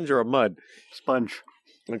a sponge or a mud? Sponge.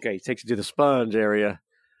 Okay, he takes you to the sponge area.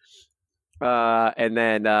 And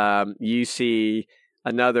then you see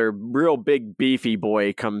another real big beefy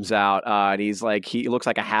boy comes out, and he looks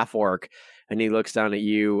like a half orc, and he looks down at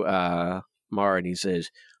you, Mara, and he says,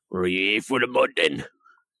 "Were you here for the mud then?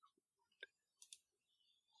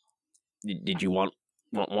 Did you want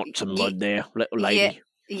some mud there, little lady?"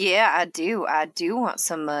 Yeah, I do. I do want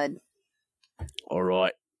some mud. All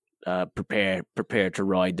right. Prepare to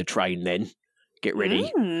ride the train then. Get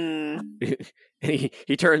ready. Mm. And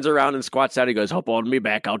he turns around and squats out. He goes, "Hop on me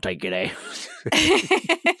back. I'll take you there."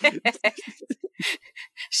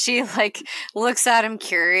 She looks at him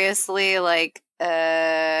curiously,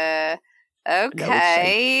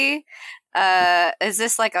 okay. Is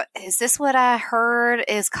this what I heard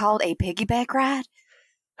is called a piggyback ride?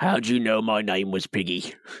 How'd you know my name was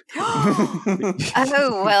Piggy?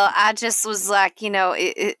 Oh, well, I just was like,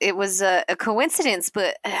 it was a coincidence,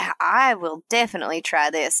 but I will definitely try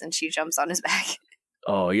this. And she jumps on his back.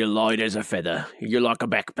 Oh, you're light as a feather. You're like a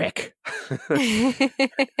backpack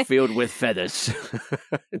filled with feathers.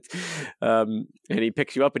 And he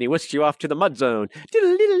picks you up and he whisks you off to the mud zone.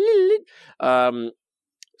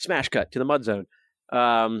 Smash cut to the mud zone.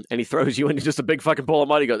 And he throws you into just a big fucking pool of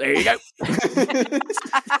mud. He goes, "There you go."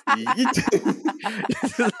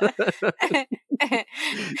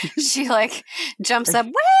 She jumps up,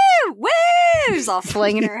 woo, woo! She's all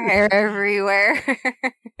flinging her hair everywhere.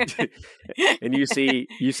 And you see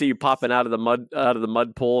popping out of the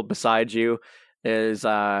mud pool beside you is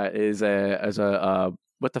an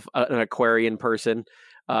Aquarian person,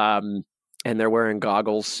 and they're wearing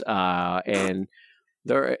goggles, and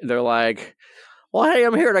they're like, "Well, hey,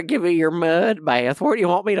 I'm here to give you your mud bath. Where do you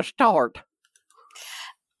want me to start?"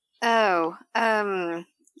 Oh, I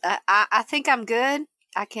think I'm good.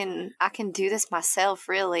 I can do this myself.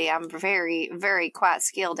 Really, I'm very, very quite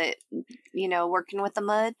skilled at working with the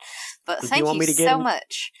mud. But thank you so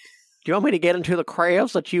much. Do you want me to get into the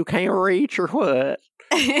crabs that you can't reach, or what?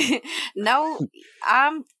 No,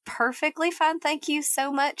 I'm perfectly fine. Thank you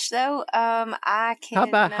so much, though. I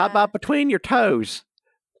can. How about between your toes?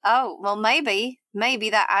 Oh, well, maybe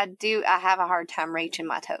that I have a hard time reaching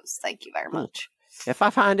my toes. Thank you very much. If I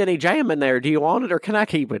find any jam in there, do you want it or can I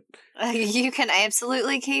keep it? You can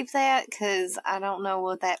absolutely keep that because I don't know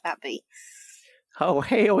what that might be. Oh,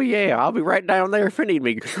 hell yeah. I'll be right down there if you need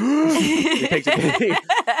me. He takes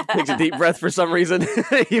a deep breath for some reason,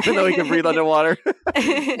 even though he can breathe underwater.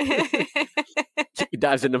 He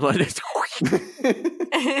dives into mud.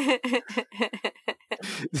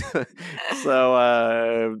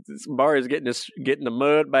 So Mari's getting the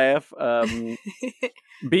mud bath.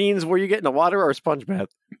 Beans, were you getting a water or a sponge bath?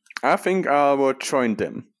 I think I will join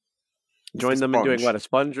them. Join them in doing what? A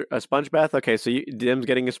sponge bath? Okay, so Dim's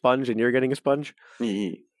getting a sponge and you're getting a sponge?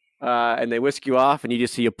 Yeah. And they whisk you off and you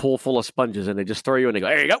just see a pool full of sponges and they just throw you and they go,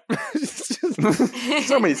 there you go.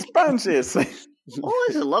 So many sponges. Oh,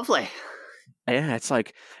 this is lovely. Yeah, it's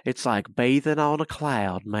like bathing on a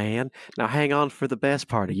cloud, man. Now hang on for the best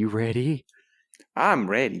part. Are you ready? I'm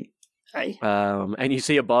ready. Hey. And you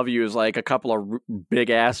see above you is like a couple of big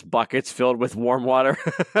ass buckets filled with warm water.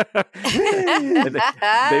 And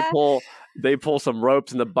they pull some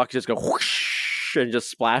ropes and the buckets just go whoosh and just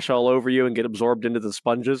splash all over you and get absorbed into the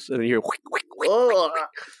sponges. And then you hear whick, whick, whick, oh.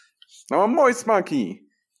 I'm a moist monkey.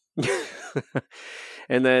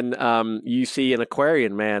 And then you see an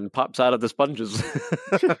aquarium man pops out of the sponges.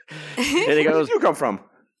 And he goes, where did you come from?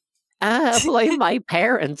 I blame my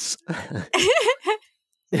parents.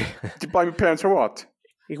 Did you blame your parents or what?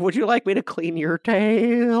 Would you like me to clean your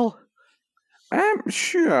tail?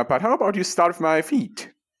 Sure, but how about you start with my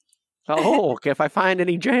feet? Oh, if I find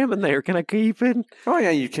any jam in there, can I keep it? Oh yeah,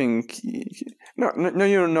 you can. No,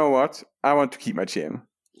 you know what? I want to keep my jam.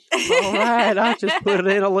 All right, I'll just put it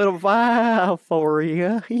in a little vial for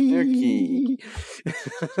you. Okay.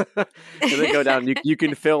 And they go down. You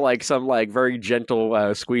can feel like some like very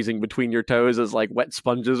gentle squeezing between your toes as like wet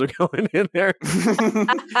sponges are going in there.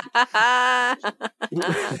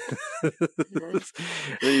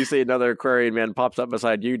 Then you see another aquarium man pops up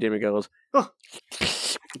beside you, Dim, and goes, "Oh,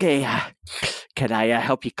 okay, can I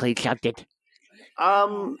help you clean something?"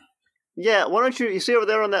 Yeah, why don't you see over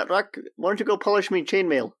there on that rock, why don't you go polish me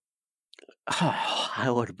chainmail? Oh,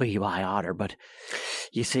 that would be my honor, but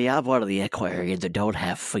you see, I'm one of the aquarians that don't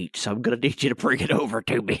have feet, so I'm going to need you to bring it over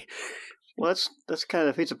to me. Well, that's kind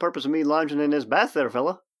of defeats the purpose of me lounging in this bath there,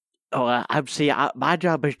 fella. Oh, my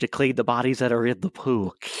job is to clean the bodies that are in the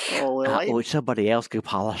pool. Oh, well, somebody else can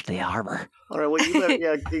polish the armor. All right, well,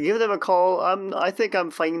 give them a call. I think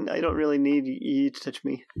I'm fine. I don't really need you to touch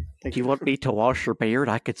me. Do you want me to wash your beard?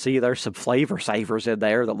 I could see there's some flavor savers in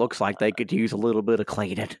there that looks like they could use a little bit of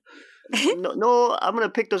cleaning. No, I'm gonna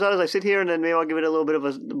pick those out as I sit here, and then maybe I'll give it a little bit of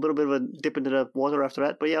a dip into the water after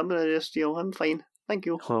that. But yeah, I'm gonna just I'm fine. Thank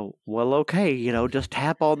you. Oh, well, okay. Just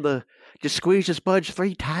tap on just squeeze the sponge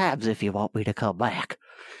 3 times if you want me to come back.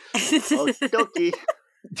 Okie.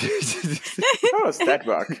 How does that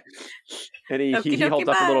work? And he holds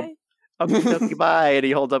up a little. Okay, bye. And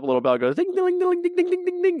he holds up a little bell, goes ding, ding, ding, ding, ding, ding,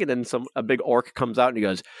 ding, ding, and then a big orc comes out and he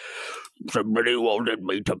goes, "Somebody wanted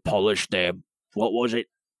me to polish their, what was it?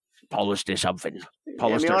 Polish their something.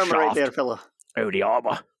 Polish their shaft. Right there, fella. Oh, the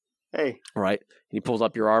armor. Hey. Right. And he pulls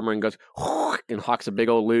up your armor and goes, and hawks a big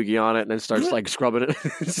old loogie on it and then starts like scrubbing it.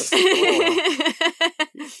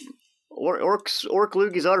 Orc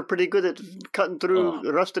loogies are pretty good at cutting through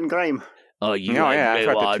rust and grime. Oh, you have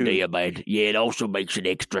no idea, man. Yeah, it also makes it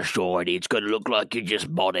extra shiny. It's going to look like you just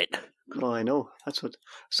bought it. Oh, I know. That's what.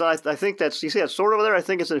 So I think that's, you see that sword over there? I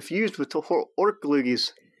think it's infused with orc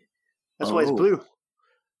loogies. That's why it's blue.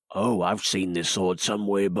 Oh, I've seen this sword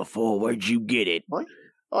somewhere before. Where'd you get it? What?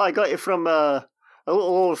 Oh, I got it from a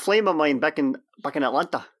little flame of mine back in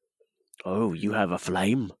Atlanta. Oh, you have a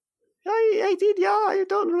flame? I did, yeah. I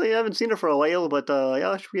haven't seen her for a while, but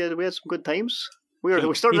yeah, we had some good times.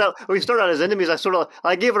 We started out as enemies.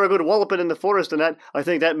 I gave her a good walloping in the forest, and that I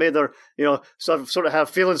think that made her, sort of have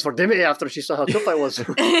feelings for Dimmy after she saw how tough I was. You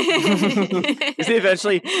see,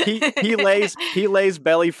 eventually he lays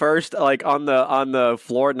belly first, like on the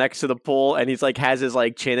floor next to the pool, and he's like has his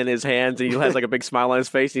like chin in his hands, and he has like a big smile on his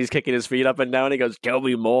face, and he's kicking his feet up and down. And he goes, "Tell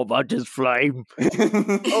me more about this flame."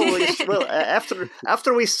 Well,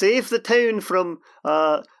 after we saved the town from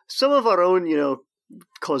some of our own,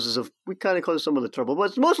 we kind of caused some of the trouble,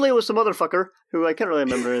 but mostly it was some other fucker who I can't really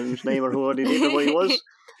remember his name or what he was,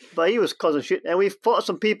 but he was causing shit, and we fought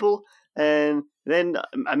some people, And then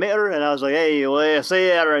I met her, and I was like, "Hey, what do you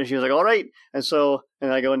say at her?" And she was like, "All right."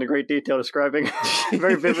 And I go into great detail describing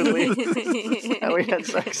very vividly how we had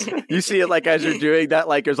sex. You see it like as you're doing that,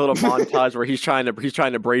 like there's a little montage where he's trying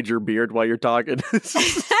to braid your beard while you're talking.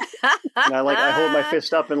 And I hold my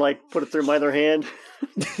fist up and like put it through my other hand.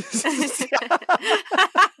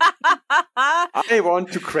 I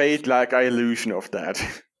want to create like an illusion of that.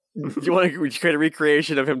 You want to create a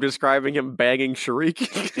recreation of him describing him banging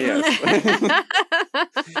Sharik? Yes.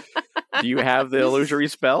 Do you have the illusory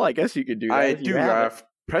spell? I guess you could do that. I do have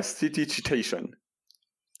prestidigitation.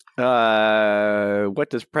 What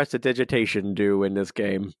does prestidigitation do in this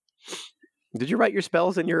game? Did you write your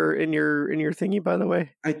spells in your thingy, by the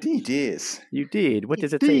way? I did, yes. You did. What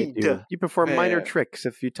does it say you do? You perform minor tricks.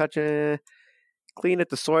 If you touch it, clean it,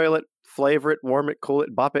 to soil it, flavor it, warm it, cool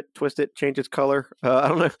it, bop it, twist it, change its color. I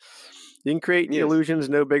don't know. You can create illusions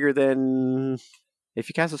no bigger than... If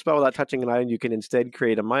you cast a spell without touching an item, you can instead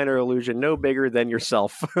create a minor illusion no bigger than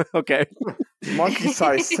yourself. Okay.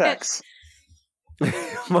 Monkey-sized sex.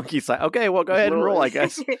 Monkey-sized. Okay, well, go ahead and roll, I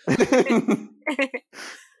guess.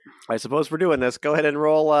 I suppose we're doing this. Go ahead and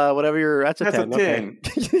roll whatever your... That's a 10. That's a 10.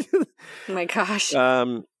 Okay. Oh my gosh.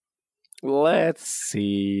 Let's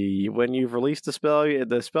see. When you've released the spell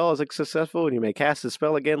is successful, and you may cast the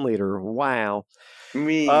spell again later. Wow.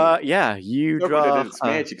 Yeah, you draw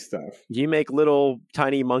magic stuff. You make little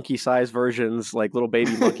tiny monkey-sized versions, like little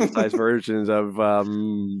baby monkey-sized versions of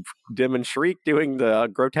Dim and Shriek doing the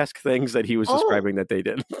grotesque things that he was describing that they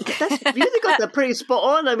did. You got that pretty spot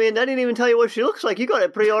on. I mean, I didn't even tell you what she looks like. You got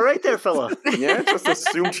it pretty all right there, fella. Yeah, just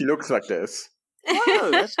assume she looks like this. Wow,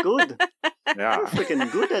 that's good. Yeah. You're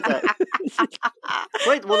freaking good at that.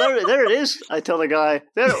 Wait, well, there it is. I tell the guy.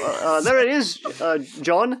 There it is,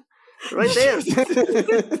 John. Right there.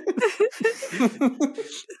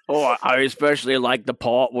 Oh, I especially like the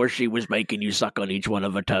part where she was making you suck on each one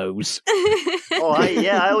of her toes.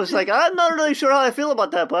 I was like, I'm not really sure how I feel about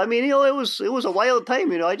that, but I mean, it was a wild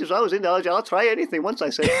time, I was into it. I'll try anything once I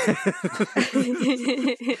say it.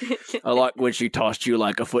 I like when she tossed you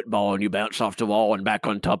like a football and you bounced off the wall and back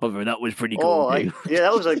on top of her. That was pretty cool.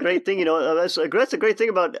 That was a great thing. That's a great thing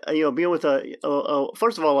about being with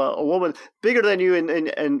first of all a woman bigger than you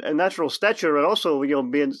in natural stature, and also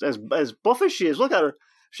being as buff as she is. Look at her.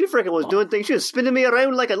 She freaking was doing things. She was spinning me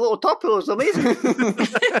around like a little top. It was amazing.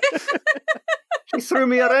 She threw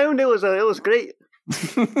me around. It was great.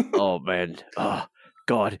 Oh man. Oh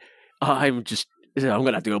God. I'm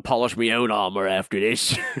gonna have to go polish my own armor after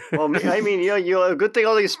this. Well, I mean, a good thing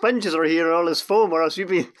all these sponges are here and all this foam, or else you'd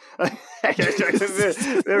be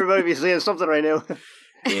everybody be saying something right now.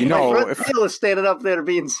 My front is standing up there,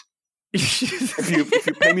 Beans. If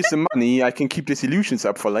you pay me some money, I can keep these illusions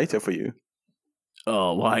up for later for you.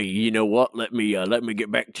 Oh, why? You know what? Let me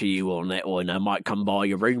get back to you on that one. I might come by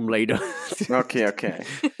your room later. Okay.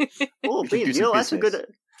 Oh, Beans, that's a good.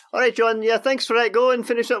 All right, John. Yeah, thanks for that. Go and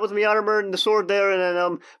finish up with my armor and the sword there, and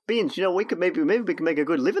then Beans. We could maybe we can make a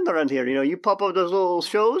good living around here. You pop up those little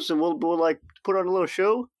shows, and we'll like put on a little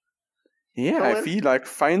show. Yeah, I feel like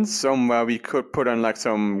find somewhere we could put on like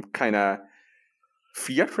some kind of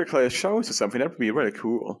theatrical shows or something. That would be really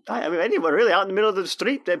cool. I mean, anywhere really out in the middle of the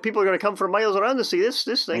street, people are going to come from miles around to see this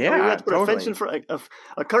thing. Yeah, we have to put a fence in front,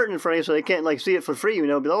 a curtain in front of you, so they can't like see it for free.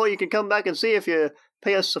 But you can come back and see if you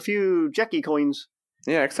pay us a few Jackie coins.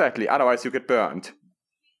 Yeah, exactly. Otherwise, you get burned.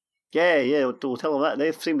 Yeah. We'll tell them that.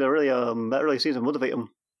 They seem to really that really seems to motivate them.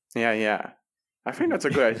 Yeah. I think that's a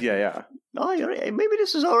good idea. Yeah. Oh, maybe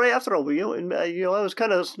this is all right after all. I was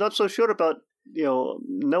kind of not so sure about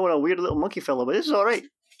knowing a weird little monkey fellow, but this is all right.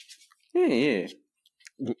 Yeah. Is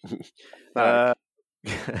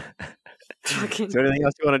there anything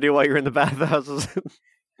else you want to do while you're in the bathhouses?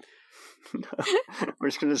 We're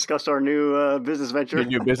just going to discuss our new business venture. Your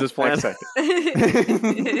new business plan. Exactly.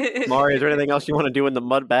 Mari, is there anything else you want to do in the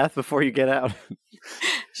mud bath before you get out?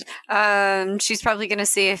 She's probably going to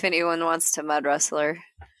see if anyone wants to mud wrestle her.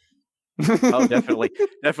 Oh,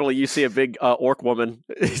 definitely. You see a big orc woman.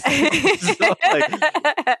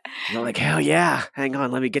 Like, hell yeah. Hang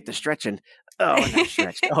on, let me get the stretching. Oh, nice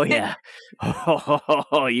stretch. Oh, yeah.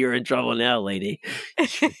 Oh, you're in trouble now, lady.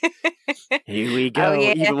 Here we go. Oh,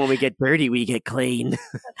 yeah. Even when we get dirty, we get clean.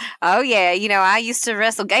 Oh, yeah. I used to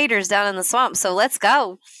wrestle gators down in the swamp, so let's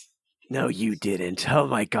go. No, you didn't. Oh,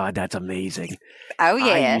 my God, that's amazing. Oh,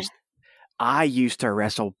 yeah. I used to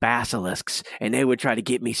wrestle basilisks, and they would try to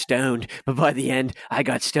get me stoned, but by the end, I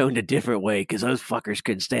got stoned a different way because those fuckers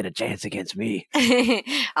couldn't stand a chance against me.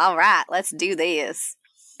 All right, let's do this.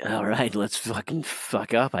 All right, let's fucking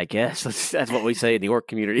fuck up, I guess. That's what we say in the orc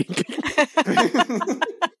community.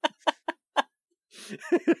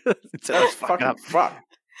 Let's fuck up. Fuck.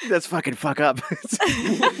 Let's fucking fuck up.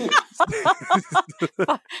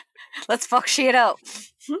 Let's fuck shit up.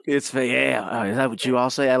 It's yeah. Is that what you all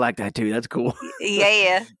say? I like that too. That's cool.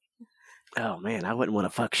 Yeah. Oh man, I wouldn't want to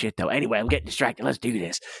fuck shit though. Anyway, I'm getting distracted. Let's do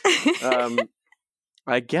this.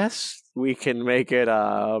 I guess we can make it.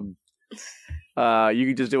 You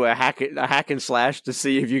can just do a hack and slash to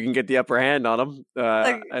see if you can get the upper hand on them,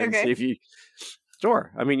 and see if you.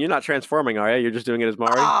 Sure. I mean, you're not transforming, are you? You're just doing it as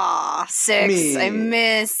Mari. Aw, 6. I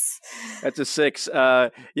miss. That's a 6. Yeah.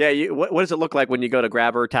 What does it look like when you go to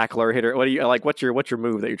grab her, tackle her, hit her? What do you like? What's your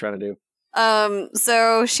move that you're trying to do?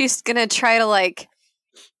 So she's gonna try to like.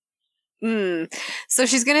 So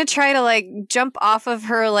she's gonna try to like jump off of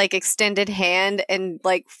her like extended hand and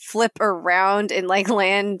like flip around and like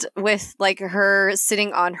land with like her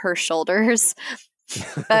sitting on her shoulders,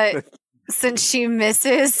 but since she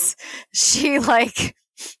misses, she like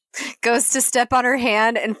goes to step on her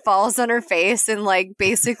hand and falls on her face and like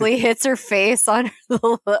basically hits her face on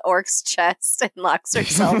the orc's chest and knocks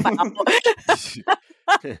herself out.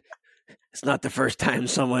 It's not the first time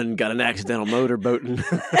someone got an accidental motorboating.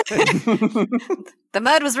 The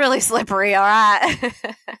mud was really slippery, all right.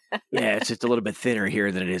 Yeah, it's just a little bit thinner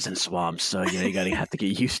here than it is in swamps, so you gotta have to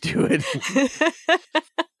get used to it.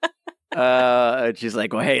 And she's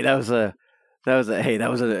like, "Well, hey, that was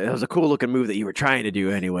a cool looking move that you were trying to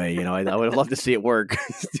do anyway. I would have loved to see it work."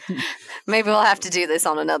 Maybe we'll have to do this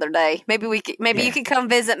on another day. Maybe you can come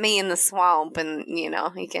visit me in the swamp, and you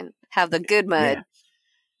can have the good mud. Yeah.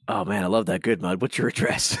 Oh man, I love that good mud. What's your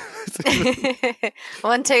address?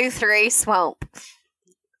 1, 2, 3 swamp.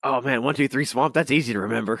 Oh man, 1, 2, 3 swamp. That's easy to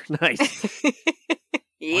remember. Nice.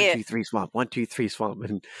 Yeah. 1, 2, 3 swamp. 1, 2, 3 swamp.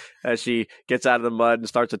 And as she gets out of the mud and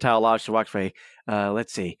starts to towel off, she walks away.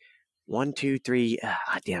 Let's see. 1, 2, 3.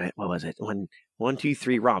 Damn it. What was it? 1, 2,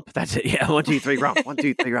 3 romp. That's it. Yeah. 1, 2, 3 romp. 1,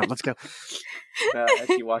 2, 3 romp. Let's go. As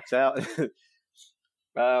she walks out.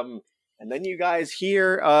 And then you guys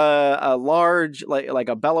hear a large, like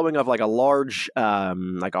a bellowing of like a large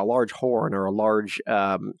horn or a large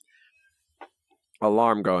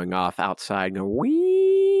alarm going off outside. Go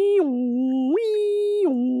wee, wee.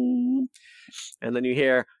 And then you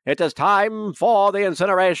hear, "It is time for the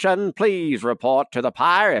incineration. Please report to the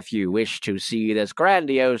pyre if you wish to see this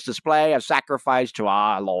grandiose display of sacrifice to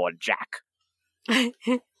our Lord Jack."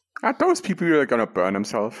 Are those people really gonna burn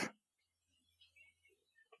themselves?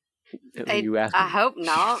 I hope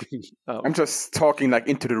not. Oh. I'm just talking like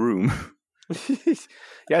into the room.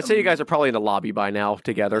 Yeah, I'd say you guys are probably in the lobby by now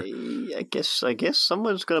together. I guess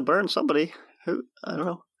someone's gonna burn somebody. Who? I don't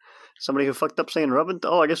know. Somebody who fucked up saying rubbing.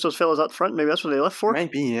 Oh, I guess those fellas out front. Maybe that's what they left for.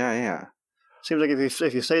 Maybe, yeah. Seems like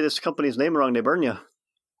if you say this company's name wrong, they burn you.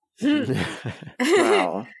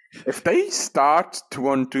 Well, if they start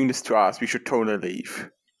doing this to us, we should totally leave.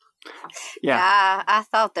 Yeah. I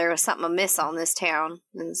thought there was something amiss on this town,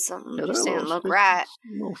 and something just didn't look right.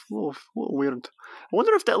 A little weird. I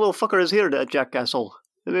wonder if that little fucker is here, that Jack Castle.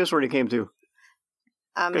 That's where he came to.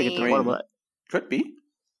 I Gotta get to the mean, bottom of that. Could be.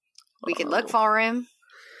 we could look for him.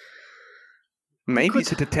 Maybe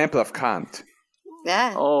it's at the Temple of Kant.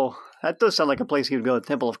 Yeah. Oh, that does sound like a place he'd go. The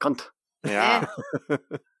Temple of Cunt. Yeah.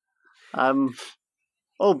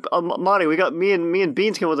 Marty, we got me and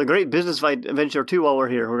Beans came with a great business adventure too. While we're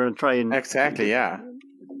here, we're gonna try and Exactly. Yeah.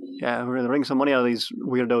 we're gonna wring some money out of these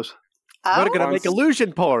weirdos. We're going to make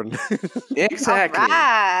illusion porn. Exactly. All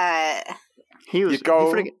right. He was.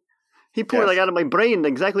 He pulled like out of my brain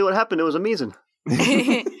exactly what happened. It was amazing.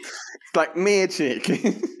 It's like magic.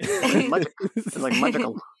 It's like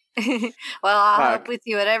magical. Well, I'll help with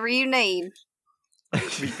you whatever you need.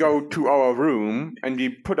 We go to our room and we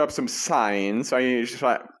put up some signs. I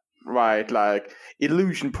write like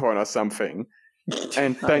illusion porn or something,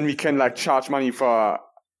 and then we can like charge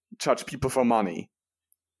people for money.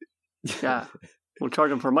 Yeah, we'll charge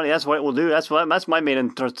them for money. That's what we'll do. That's my main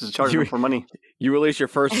interest, is charge them for money. You release your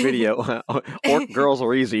first video. Orc girls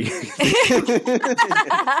are easy.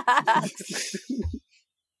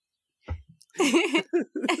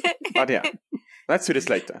 But yeah, let's do this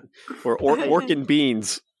later. Or orc and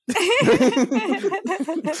beans.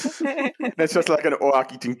 That's just like an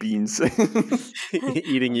orc eating beans.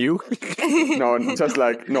 Eating you? No, just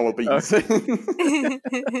like normal beans.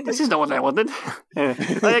 This is not what I wanted.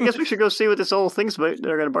 I guess we should go see what this whole thing's about.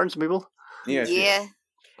 They're going to burn some people. Yes, yeah.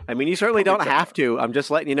 I mean, you certainly don't have to. I'm just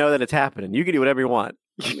letting you know that it's happening. You can do whatever you want.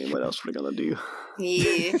 I mean, what else are we going to do?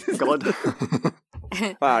 Yeah. God.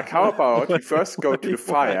 Mark, how about we first go to the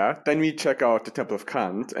fire, then we check out the Temple of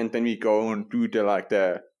Kant, and then we go and do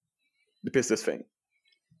the business thing.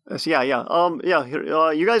 Yeah.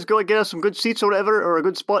 Here, you guys go get us some good seats or whatever, or a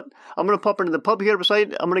good spot. I'm gonna pop into the pub here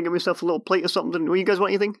beside. I'm gonna get myself a little plate or something. You guys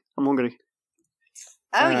want anything? I'm hungry.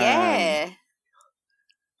 Oh yeah.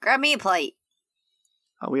 Grab me a plate.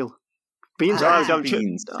 I will. Beans?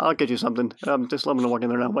 Beans. I'll get you something. Just let me know walk in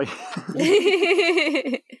there now. Bye.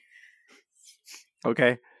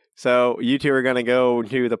 Okay. So you two are gonna go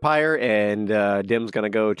to the Pyre, and Dim's gonna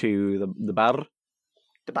go to the bar.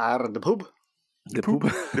 The bar and the pub. The poop.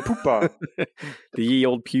 The poop bar. The ye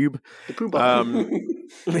old pube. The pub bar.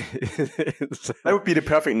 So- That would be the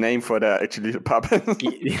perfect name for the pub.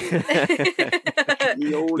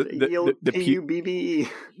 The old the P-U-B-B-E.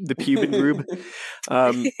 the Puban group.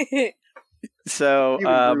 So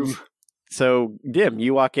Puban groove. so Dim,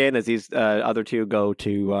 you walk in as these other two go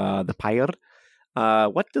to the Pyre.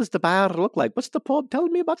 What does the bar look like? What's the pub? Tell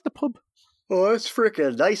me about the pub. Oh, it's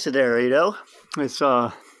freaking nice in there, you know. It's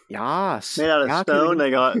Yes. made out of Yeah, stone. cool. They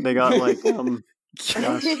got like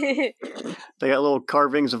yes. They got little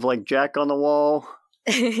carvings of like Jack on the wall.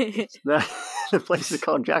 The place is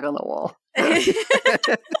called Jack on the Wall.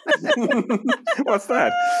 What's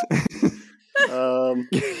that?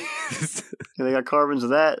 They got carvings of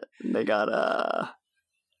that. They got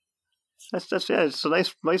that's yeah. It's a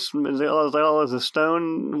nice. All of the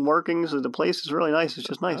stone workings of the place is really nice. It's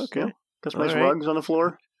just nice. Okay. You know? Got some nice All right. rugs on the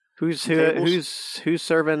floor. Who's Tables.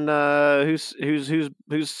 serving? Who's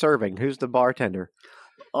serving? Who's the bartender?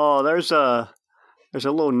 Oh, there's a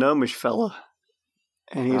little gnomish fella,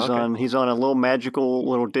 and he's on a little magical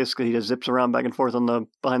little disc that he just zips around back and forth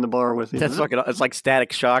behind the bar with. That's fucking. It's like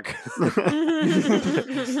Static Shock. What do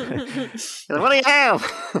you have?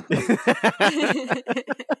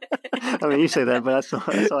 I mean, you say that, but that's how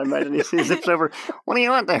I imagine he zips over. What do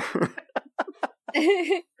you want there?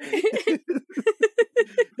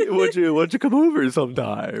 Won't you come over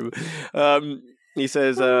sometime? He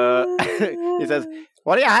says. He says,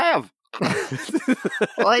 "What do you have?"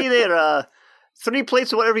 Well, hey there. 3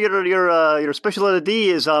 plates of whatever your specialty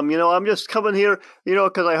is. I'm just coming here,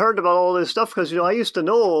 because I heard about all this stuff. Because I used to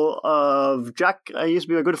know of Jack. I used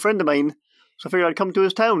to be a good friend of mine, so I figured I'd come to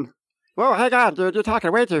his town. Whoa, hang on, dude! You're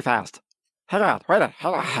talking way too fast. Hang on, wait a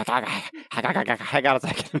hang on a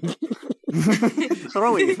second. What's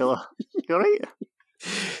wrong with you, fella? You all right?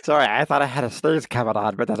 Sorry, I thought I had a sneeze coming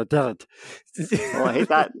on, but then it didn't. Oh, I hate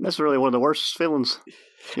that. That's really one of the worst feelings.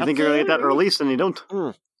 You think you're going to get that released, and you don't.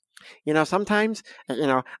 Sometimes,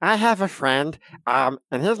 I have a friend, and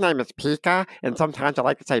his name is Pika, and sometimes I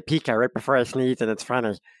like to say Pika right before I sneeze, and it's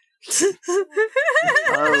funny.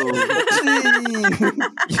 Oh.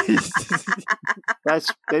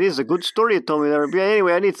 That is a good story you told me there. But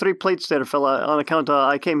anyway, I need 3 plates there, fella, on account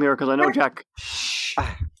I came here because I know Jack.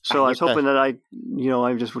 So I was hoping that I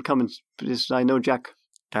just would come and I know Jack.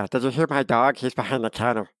 Did you hear my dog? He's behind the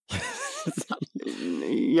counter.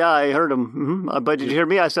 Yeah, I heard him. Mm-hmm. But did you hear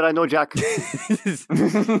me? I said I know Jack.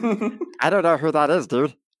 I don't know who that is,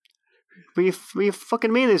 dude. What you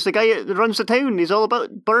fucking mean? It's the guy that runs the town. He's all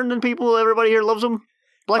about burning people. Everybody here loves him.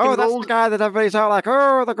 Black and that's gold. the guy that everybody's all like,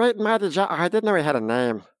 oh, the great and mighty Jack. I didn't know he had a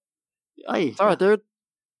name. Aye. Sorry, dude.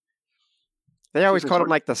 They always Super called him short.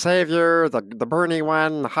 like the savior, the Bernie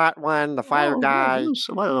one, the hot one, the fire guy. I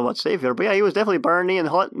don't know about savior, but yeah, he was definitely burny and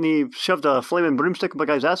hot, and he shoved a flaming broomstick up a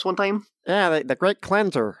guy's ass one time. Yeah, the great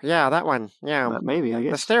cleanser. Yeah, that one. Yeah. Maybe, I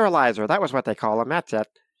The guess. sterilizer. That was what they call him. That's it.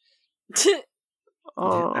 Hey,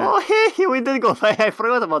 we did go. I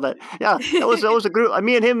forgot about that. Yeah, that was a group.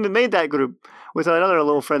 Me and him made that group with another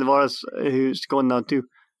little friend of ours who's going now too.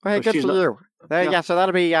 Well, hey, But good she's for not- you. yeah. So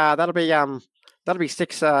that'll be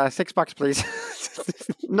 $6, please.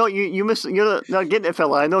 No, you miss. You're not getting it,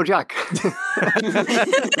 fella. I know Jack.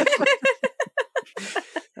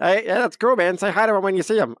 Hey, yeah, that's cool, man. Say hi to him when you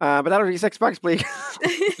see him. But that'll be $6, please.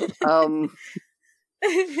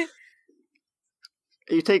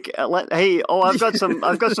 You take hey, I've got some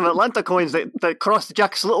Atlanta coins that cross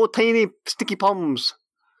Jack's little tiny sticky palms.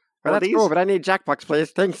 Well, that's cool, but I need Jackbucks,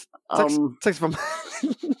 please. Thanks. Six of them.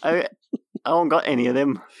 I don't got any of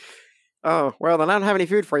them. Oh, well, then I don't have any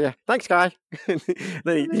food for you. Thanks, guy.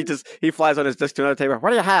 Then he flies on his disc to another table.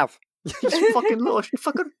 What do you have? You fucking little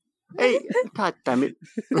fucker. Hey, god damn it.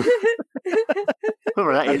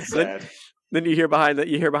 Whoever that is. Sad. Then you hear behind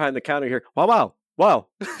the counter here. Wow. Oh,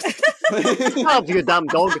 you damn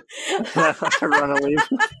dog. Run away.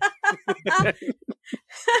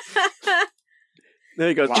 Then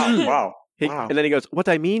he goes, Wow. And then he goes, what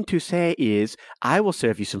I mean to say is, I will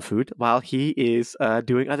serve you some food while he is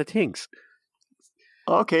doing other things.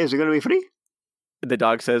 Okay, is it going to be free? The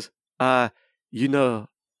dog says,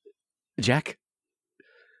 Jack?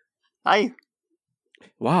 Aye.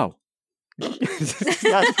 Wow.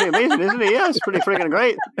 That's pretty amazing, isn't it? Yeah, it's pretty freaking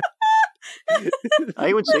great.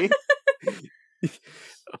 I would say.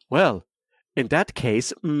 Well, in that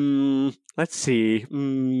case, let's see.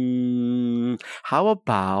 How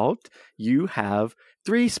about you have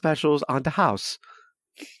 3 specials on the house?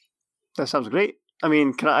 That sounds great. I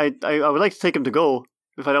mean, I would like to take them to go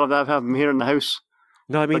if I don't have them here in the house.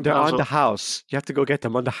 No, I mean, But they're also- on the house. You have to go get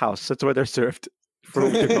them on the house. That's where they're served. For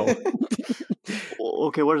them to go.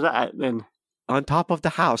 Okay, where's that at then? On top of the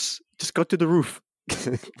house. Just go to the roof.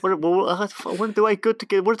 Where do I go to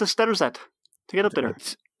get? Where's the stairs at to get up there?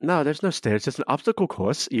 No, there's no stairs. It's an obstacle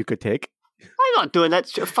course you could take. I'm not doing that.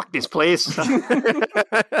 Fuck this place. But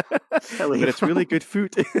it's really good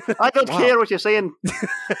food. I don't Wow. care what you're saying.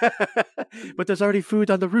 But there's already food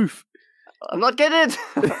on the roof. I'm not getting it.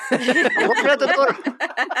 I'm walking out the door.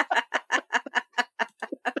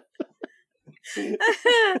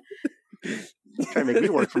 Trying to make me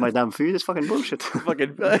work for my damn food. It's fucking bullshit.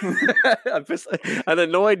 Fucking an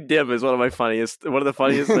annoyed dim is one of the funniest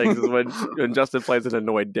things is when Justin plays an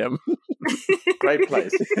annoyed dim. Great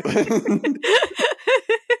place.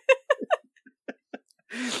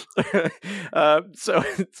 So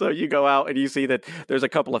you go out and you see that there's a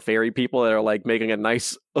couple of fairy people that are like making a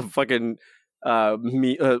nice fucking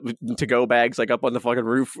to-go bags like up on the fucking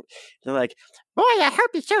roof. They're like, boy, I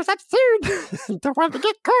hope he shows up soon. Don't want to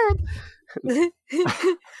get cold.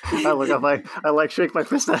 I look up. I like shake my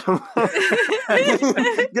fist at him.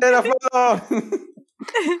 Get a photo!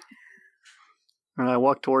 And I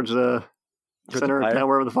walk towards the center of town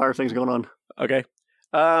wherever the fire thing's going on. Okay.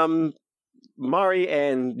 Mari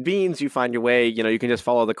and Beans, you find your way. You can just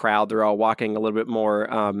follow the crowd. They're all walking a little bit more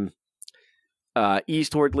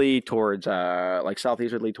eastwardly towards like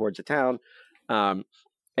southeastwardly towards the town.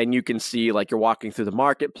 And you can see like you're walking through the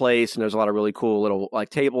marketplace, and there's a lot of really cool little like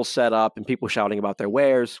tables set up and people shouting about their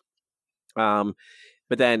wares. But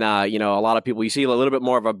then a lot of people, you see a little bit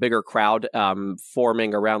more of a bigger crowd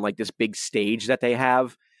forming around like this big stage that they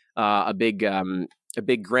have. A big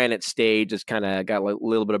granite stage that's kind of got a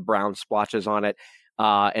little bit of brown splotches on it,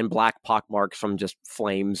 and black pockmarks from just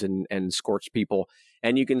flames and scorched people.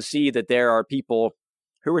 And you can see that there are people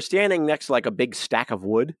who are standing next to like a big stack of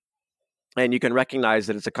wood. And you can recognize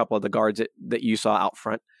that it's a couple of the guards that you saw out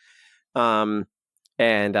front.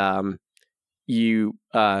 You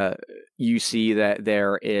see that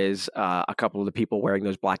there is a couple of the people wearing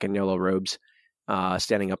those black and yellow robes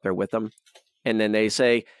standing up there with them. And then they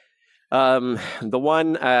say, the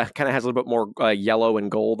one kind of has a little bit more yellow and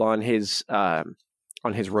gold on his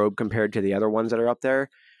robe compared to the other ones that are up there.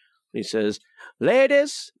 He says,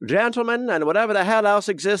 ladies, gentlemen, and whatever the hell else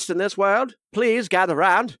exists in this world, please gather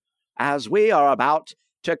round, as we are about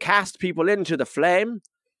to cast people into the flame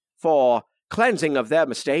for cleansing of their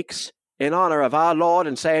mistakes in honor of our Lord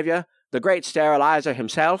and Savior, the great sterilizer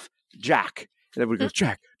himself, Jack. And everybody goes,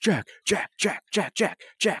 Jack, Jack, Jack, Jack, Jack, Jack,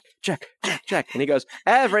 Jack, Jack, Jack, Jack. And he goes,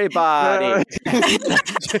 everybody.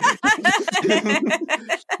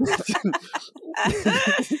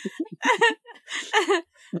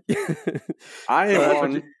 I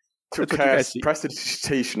want to cast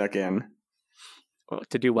prestidigitation again.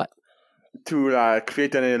 To do what? To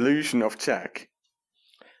create an illusion of Jack.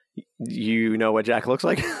 You know what Jack looks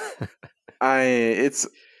like? It's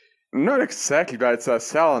not exactly, but it's a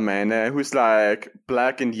salamander who's like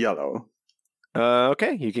black and yellow.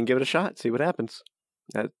 Okay, you can give it a shot. See what happens.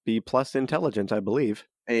 That'd be plus intelligence, I believe.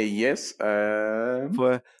 Yes.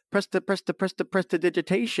 For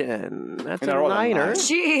prestidigitation. That's a 9er.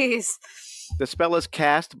 Jeez. The spell is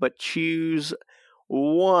cast, but choose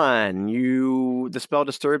one. The spell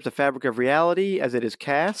disturbs the fabric of reality as it is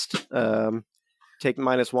cast. Take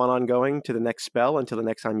 -1 ongoing to the next spell until the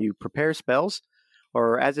next time you prepare spells.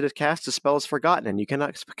 Or as it is cast, the spell is forgotten, and you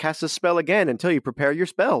cannot cast a spell again until you prepare your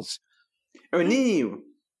spells. Oh, no.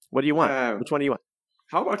 What do you want? Which one do you want?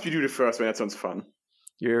 How about you do the first one? That sounds fun.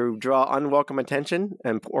 You draw unwelcome attention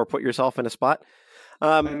or put yourself in a spot.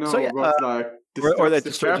 I know, So yeah, or that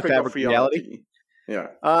disturbs the fabric of reality.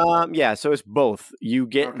 Yeah. So it's both. You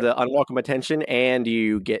get the unwelcome attention, and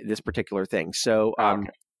you get this particular thing. So,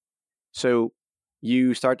 so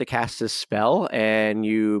you start to cast this spell, and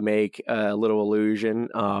you make a little illusion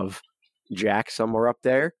of Jack somewhere up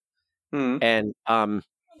there, and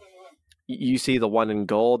you see the one in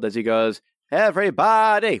gold as he goes,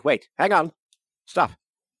 "Everybody, wait, hang on, stop."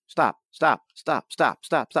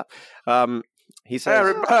 He says,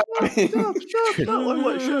 "Everybody, What?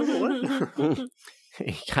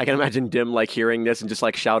 I can imagine Dim like hearing this and just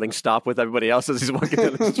like shouting "stop" with everybody else as he's walking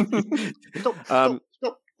down the street. Stop.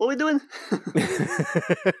 What are we doing?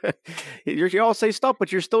 You all say stop,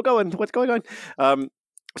 but you're still going. What's going on?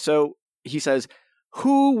 So he says,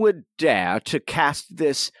 "Who would dare to cast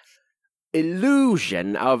this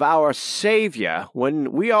illusion of our Savior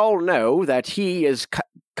when we all know that he is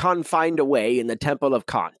confined away in the Temple of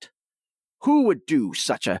Kant? Who would do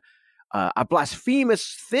such a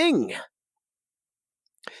blasphemous thing?"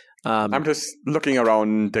 I'm just looking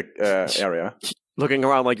around the area. Looking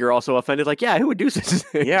around like you're also offended. Like, yeah, who would do such a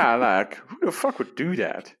thing? Yeah, like, who the fuck would do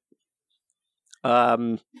that?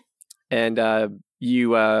 You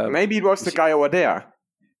maybe it was the guy over there.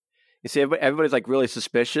 You see, everybody's like really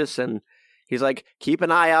suspicious, and he's like, "Keep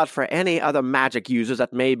an eye out for any other magic users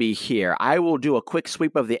that may be here. I will do a quick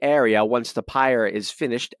sweep of the area once the pyre is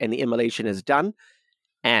finished and the immolation is done,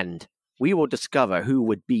 and we will discover who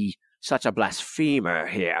would be such a blasphemer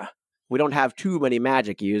here. We don't have too many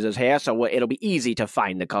magic users here, so it'll be easy to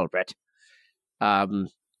find the culprit." And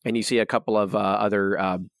you see a couple of other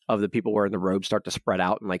of the people wearing the robes start to spread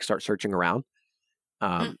out and like start searching around.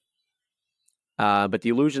 But the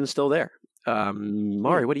illusion's still there.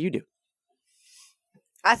 Mari, what do you do?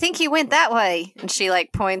 I think he went that way. And she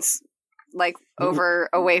like points like over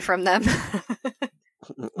away from them.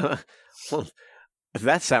 Well,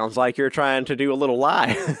 that sounds like you're trying to do a little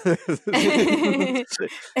lie.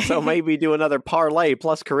 So maybe do another parlay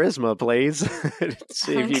plus charisma, please.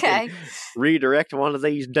 See if you can redirect one of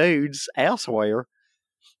these dudes elsewhere.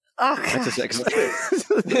 Oh, God. That's a sex.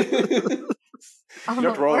 I'm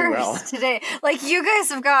not rolling well today. Like, you guys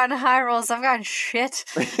have gotten high rolls, I've gotten shit.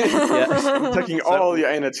 I'm taking all your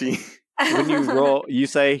energy. When you roll, you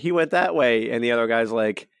say he went that way, and the other guy's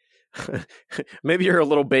like, maybe you're a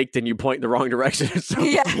little baked and you point in the wrong direction or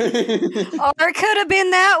something. Yeah. Or it could have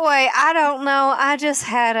been that way. I don't know. I just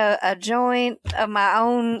had a joint of my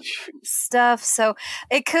own stuff, so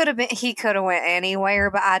it could have been. He could have went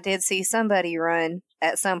anywhere, but I did see somebody run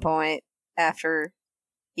at some point after.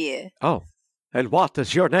 Yeah. Oh, and what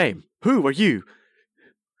is your name? Who are you?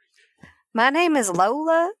 My name is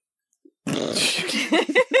Lola.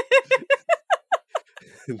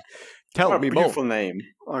 Tell me more. Beautiful name.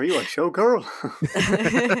 Are you a showgirl?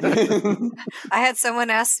 I had someone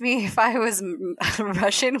ask me if I was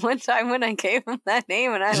Russian one time when I gave him that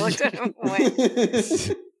name, and I looked at him and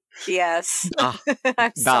went, "Yes,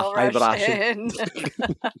 I'm so Russian."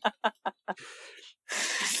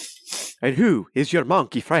 And who is your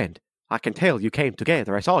monkey friend? I can tell you came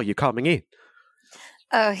together. I saw you coming in.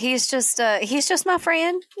 Oh, he's just my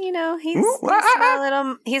friend. You know,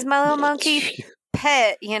 he's my little monkey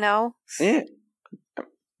pet. You know. Yeah.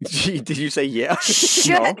 Did you say yeah?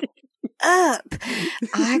 Shut up!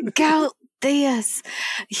 I got this.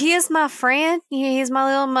 He is my friend. He's my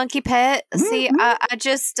little monkey pet. See, I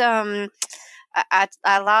just I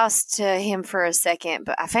lost him for a second,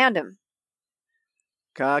 but I found him.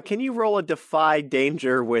 Can you roll a defy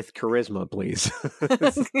danger with charisma, please?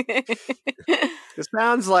 It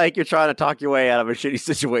sounds like you're trying to talk your way out of a shitty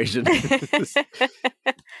situation.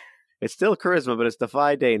 It's still charisma, but it's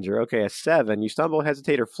defy danger. Okay, a 7. You stumble,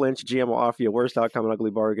 hesitate, or flinch. GM will offer you a worst outcome, an ugly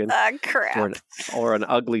bargain. Crap. Or an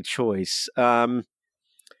ugly choice. So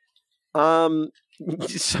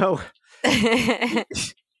the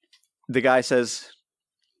guy says,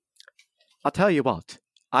 "I'll tell you what.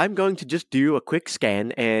 I'm going to just do a quick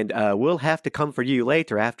scan, and we'll have to come for you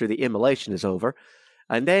later after the immolation is over.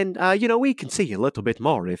 And then, we can see a little bit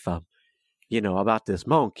more if, about this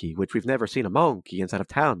monkey, which we've never seen a monkey inside of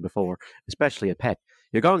town before, especially a pet.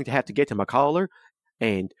 You're going to have to get him a collar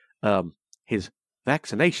and his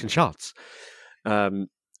vaccination shots." Okay.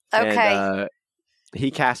 And, he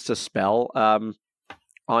casts a spell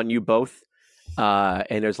on you both,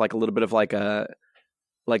 and there's like a little bit of like a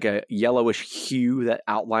yellowish hue that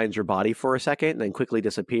outlines your body for a second and then quickly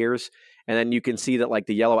disappears. And then you can see that like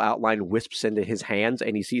the yellow outline wisps into his hands,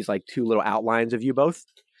 and he sees like 2 little outlines of you both.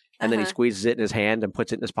 And then he squeezes it in his hand and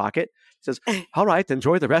puts it in his pocket. He says, "All right,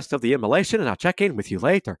 enjoy the rest of the immolation, and I'll check in with you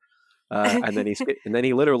later." And then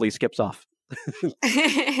he literally skips off.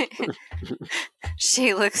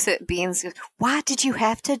 She looks at Beans. "Why did you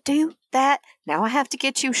have to do that? Now I have to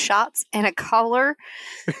get you shots and a collar."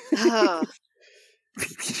 You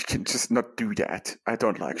can just not do that. I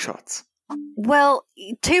don't like shots. Well,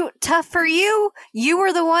 too tough for you. You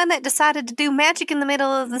were the one that decided to do magic in the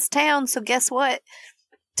middle of this town, so guess what?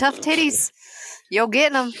 Tough titties. You'll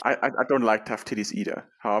get them. I don't like tough titties either.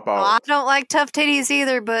 How about... Well, I don't like tough titties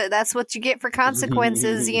either, but that's what you get for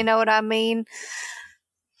consequences. You know what I mean?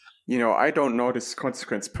 I don't know this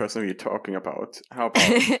consequence person you're talking about. How about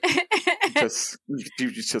just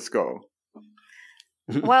go?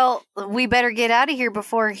 Well, we better get out of here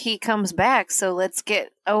before he comes back. So let's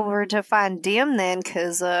get over to find Dim then,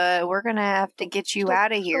 because we're going to have to get you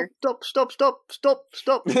out of here. Stop.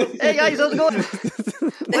 Hey, guys, how's it going? Why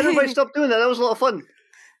did everybody stop doing that? That was a lot of fun.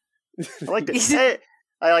 I liked it. Hey,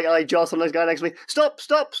 I like jostle this guy next to me. Stop.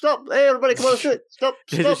 Hey, everybody, come on, let's do it. Stop.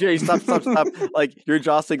 Stop. Like, you're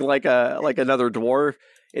jostling like another dwarf.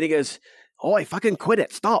 And he goes, oh, I fucking quit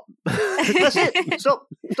it. Stop. That's it. Stop.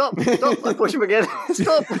 I push him again.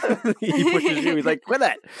 Stop. He pushes you. He's like, quit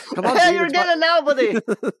it. Come on, hey, you're getting it now, buddy.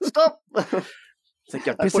 Stop. It's like,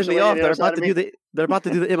 you're pissing me off. They're about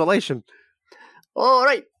to do the immolation. All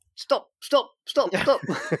right. Stop.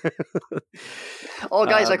 Oh,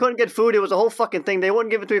 guys, I couldn't get food. It was a whole fucking thing. They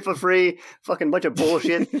wouldn't give it to me for free. Fucking bunch of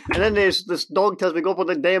bullshit. And then this dog tells me to go up on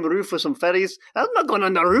the damn roof with some fairies. I'm not going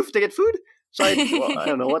on the roof to get food. So I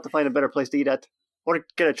don't know what to find a better place to eat at. Or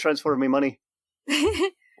get a transfer of my money.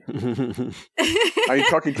 Are you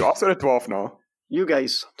talking to us or the dwarf now? You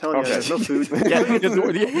guys. I'm telling you, there's no food. Yeah,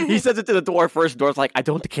 he says it to the dwarf first. The dwarf's like, I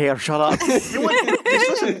don't care. Shut up. They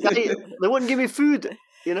wouldn't give me food.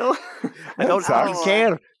 You know? I don't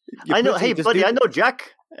care. I know. Hey, buddy, I know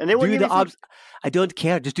Jack. And they wouldn't give me food. I don't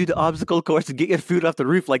care. Just do the obstacle course and get your food off the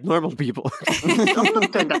roof like normal people. I'm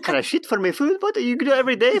not doing that kind of shit for my food, but you can do it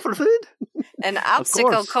every day for food. An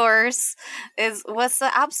obstacle course is what's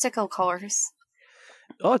the obstacle course?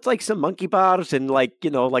 Oh, it's like some monkey bars and like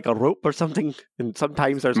a rope or something. And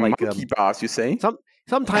sometimes there's like monkey bars. You say?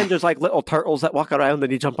 Sometimes there's like little turtles that walk around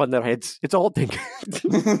and you jump on their heads. It's a whole thing.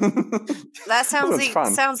 That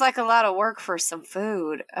sounds like a lot of work for some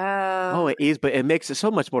food. Oh, it is, but it makes it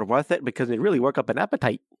so much more worth it because they really work up an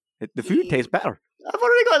appetite. The food tastes better. I've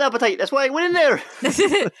already got an appetite. That's why I went in there.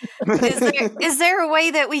 Is there a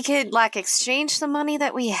way that we could like exchange the money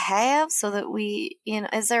that we have so that we,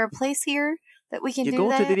 is there a place here that we can do that? You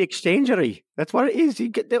go to the exchangery. That's what it is. You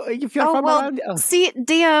get if you're from around. See,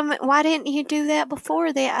 Dim, why didn't you do that before?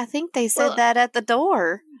 I think they said that at the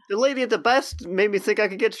door. The lady at the best made me think I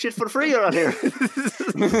could get shit for free around here.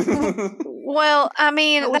 Well, I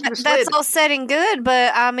mean, that's all said and good,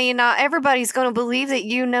 but I mean, everybody's going to believe that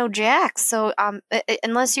you know Jack. So,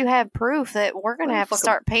 unless you have proof, that we're going to have to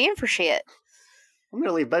start paying for shit. I'm going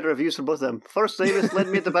to leave bad reviews for both of them. First, they just led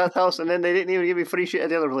me at the bathhouse, and then they didn't even give me free shit at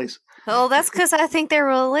the other place. Well, that's because I think they were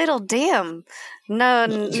a little dim. No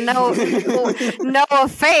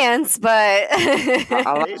offense, but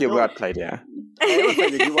I like your wordplay there.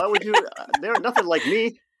 Why would you? They're nothing like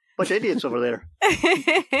me. Bunch of idiots over there.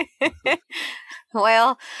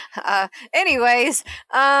 Well, anyways,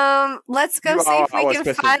 let's go see if we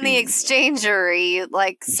can find the exchangery,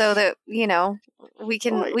 like so that we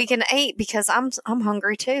can eat because I'm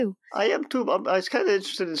hungry too. I am too. I was kind of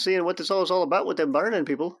interested in seeing what this is all about with them burning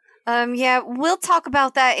people. Yeah, we'll talk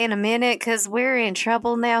about that in a minute because we're in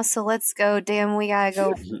trouble now. So let's go, Dim. We gotta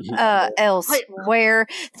go elsewhere.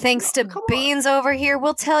 Thanks to Beans over here.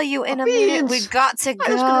 We'll tell you in a minute. We've got to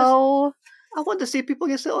go. I want to see people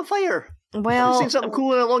get set on fire. Well, I've seen something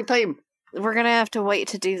cool in a long time. We're gonna have to wait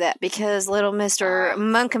to do that because little Mr.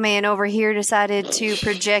 Monkman over here decided to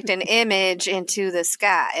project an image into the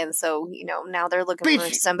sky, and so now they're looking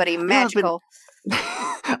for somebody magical.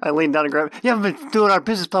 I leaned down and grabbed. You haven't been doing our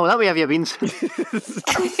business plan without me, have you, Beans?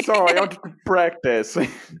 I'm sorry, I want to practice.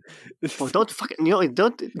 Well, don't fucking you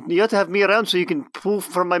have to have me around so you can pull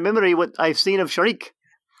from my memory what I've seen of Sharik.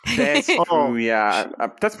 That's true, yeah.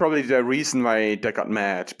 That's probably the reason why they got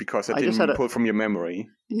mad, because I didn't pull from your memory.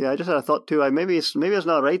 Yeah, I just had a thought too. Maybe it's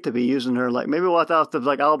not right to be using her. Like maybe we'll have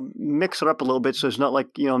to I'll mix her up a little bit so it's not like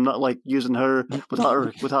I'm not like using her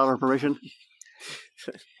without her permission.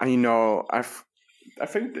 I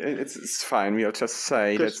think it's fine. We'll just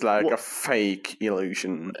say that's like a fake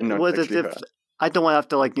illusion, not actually her. I don't want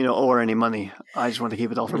to have to owe her any money. I just want to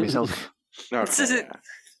keep it all for myself. Okay.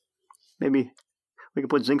 Maybe we could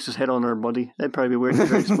put Zinx's head on her body. That'd probably be weird.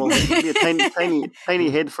 Very small. Maybe a tiny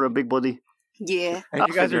head for a big body. Yeah. As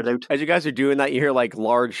you guys are doing that, you hear like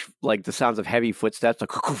large, like the sounds of heavy footsteps, like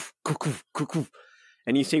cuckoo, cuckoo, cuckoo.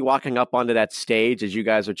 And you see walking up onto that stage as you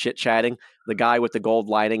guys are chit-chatting, the guy with the gold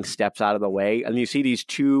lining steps out of the way, and you see these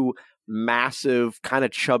two massive, kind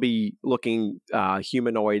of chubby-looking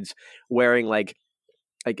humanoids wearing like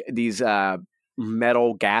these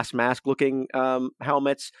metal gas mask-looking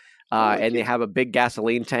helmets, and they have a big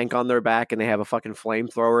gasoline tank on their back, and they have a fucking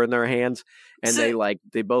flamethrower in their hands, and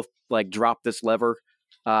they both drop this lever.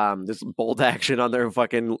 This bolt action on their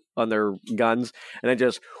guns, and then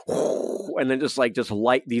just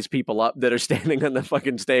light these people up that are standing on the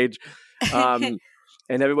fucking stage, and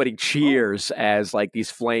everybody cheers as like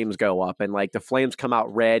these flames go up, and like the flames come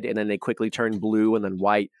out red, and then they quickly turn blue and then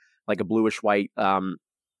white, like a bluish white.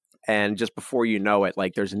 And just before you know it,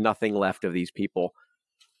 like there's nothing left of these people.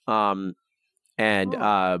 Everybody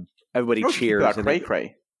cheers.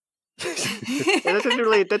 Cray. That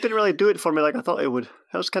didn't really do it for me like I thought it would.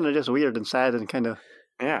 That was kind of just weird and sad and kind of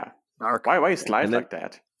dark. Why is life like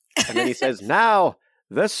that? And then he says, "Now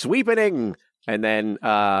the sweepening." And then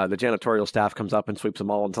the janitorial staff comes up and sweeps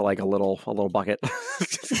them all into like a little bucket.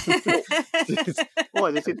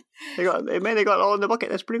 What? They got all in the bucket.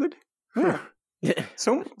 That's pretty good. Yeah.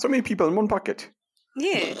 So many people in one bucket.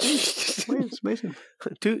 Yeah. It's amazing.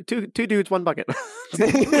 Two dudes, one bucket. In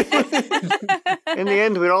the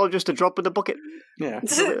end, we're all just a drop in the bucket. Yeah.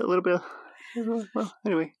 A little bit. Well,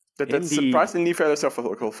 anyway. That's surprisingly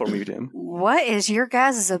philosophical for me, Jim. What is your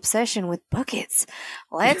guys' obsession with buckets?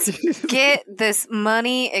 Let's get this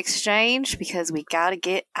money exchanged because we gotta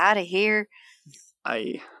get out of here.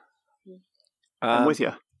 I'm with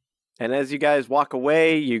you. And as you guys walk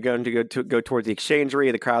away, you're going to go towards the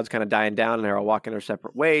exchangery. The crowd's kind of dying down, and they're all walking their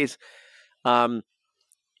separate ways.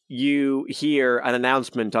 You hear an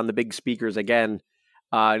announcement on the big speakers again.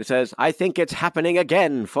 It says, "I think it's happening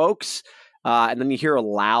again, folks." And then you hear a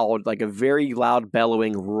very loud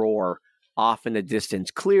bellowing roar off in the distance,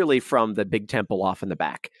 clearly from the big temple off in the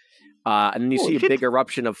back. And then you see a big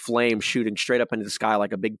eruption of flame shooting straight up into the sky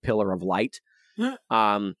like a big pillar of light.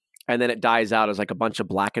 And then it dies out as like a bunch of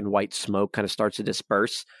black and white smoke kind of starts to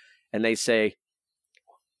disperse. And they say,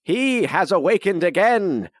 "He has awakened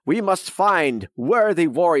again. We must find worthy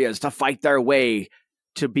warriors to fight their way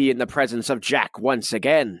to be in the presence of Jack once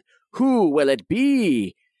again. Who will it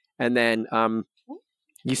be?" And then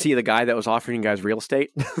you see the guy that was offering you guys real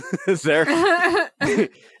estate is there. And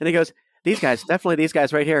he goes, "These guys, definitely these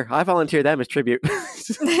guys right here. I volunteer them as tribute."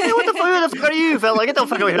 Hey, what the fuck are you, fella? Get the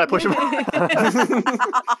fuck away here! I push him.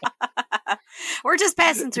 We're just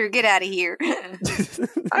passing through. Get out of here.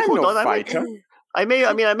 I'm no fighter. I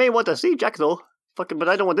may want to see Jack though. But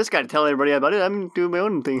I don't want this guy to tell everybody about it. I'm doing my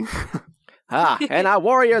own thing. And our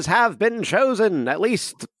warriors have been chosen. At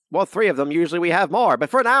least, 3 of them. Usually we have more. But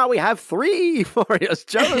for now, we have 3 warriors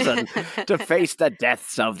chosen to face the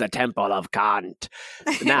deaths of the Temple of Kant.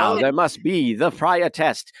 Now, there must be the prior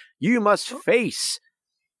test. You must face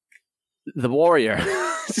the warrior.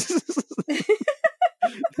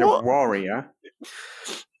 The warrior.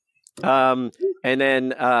 And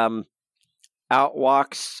then out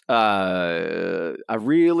walks a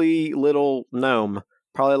really little gnome,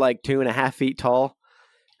 probably like 2.5 feet tall.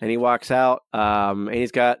 And he walks out, and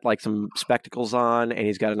he's got like some spectacles on, and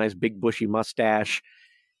he's got a nice big bushy mustache.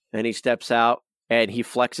 And he steps out, and he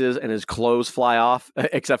flexes, and his clothes fly off,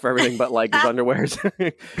 except for everything but like his underwears.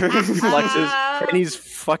 He flexes, and he's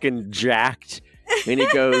fucking jacked. And he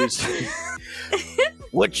goes,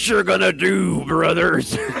 "What you're gonna do,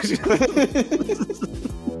 brothers,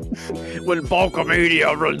 when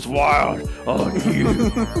Balkamania runs wild on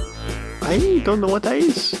you?" I don't know what that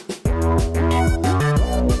is.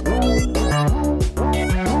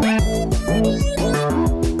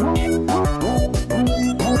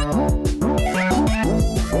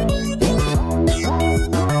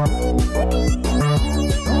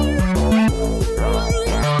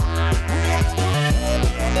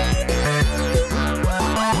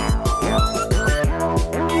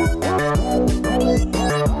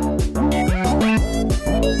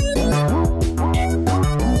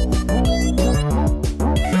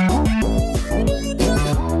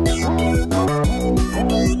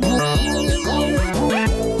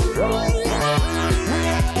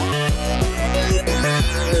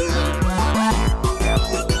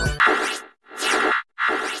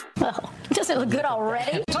 Doesn't it look good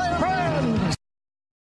already?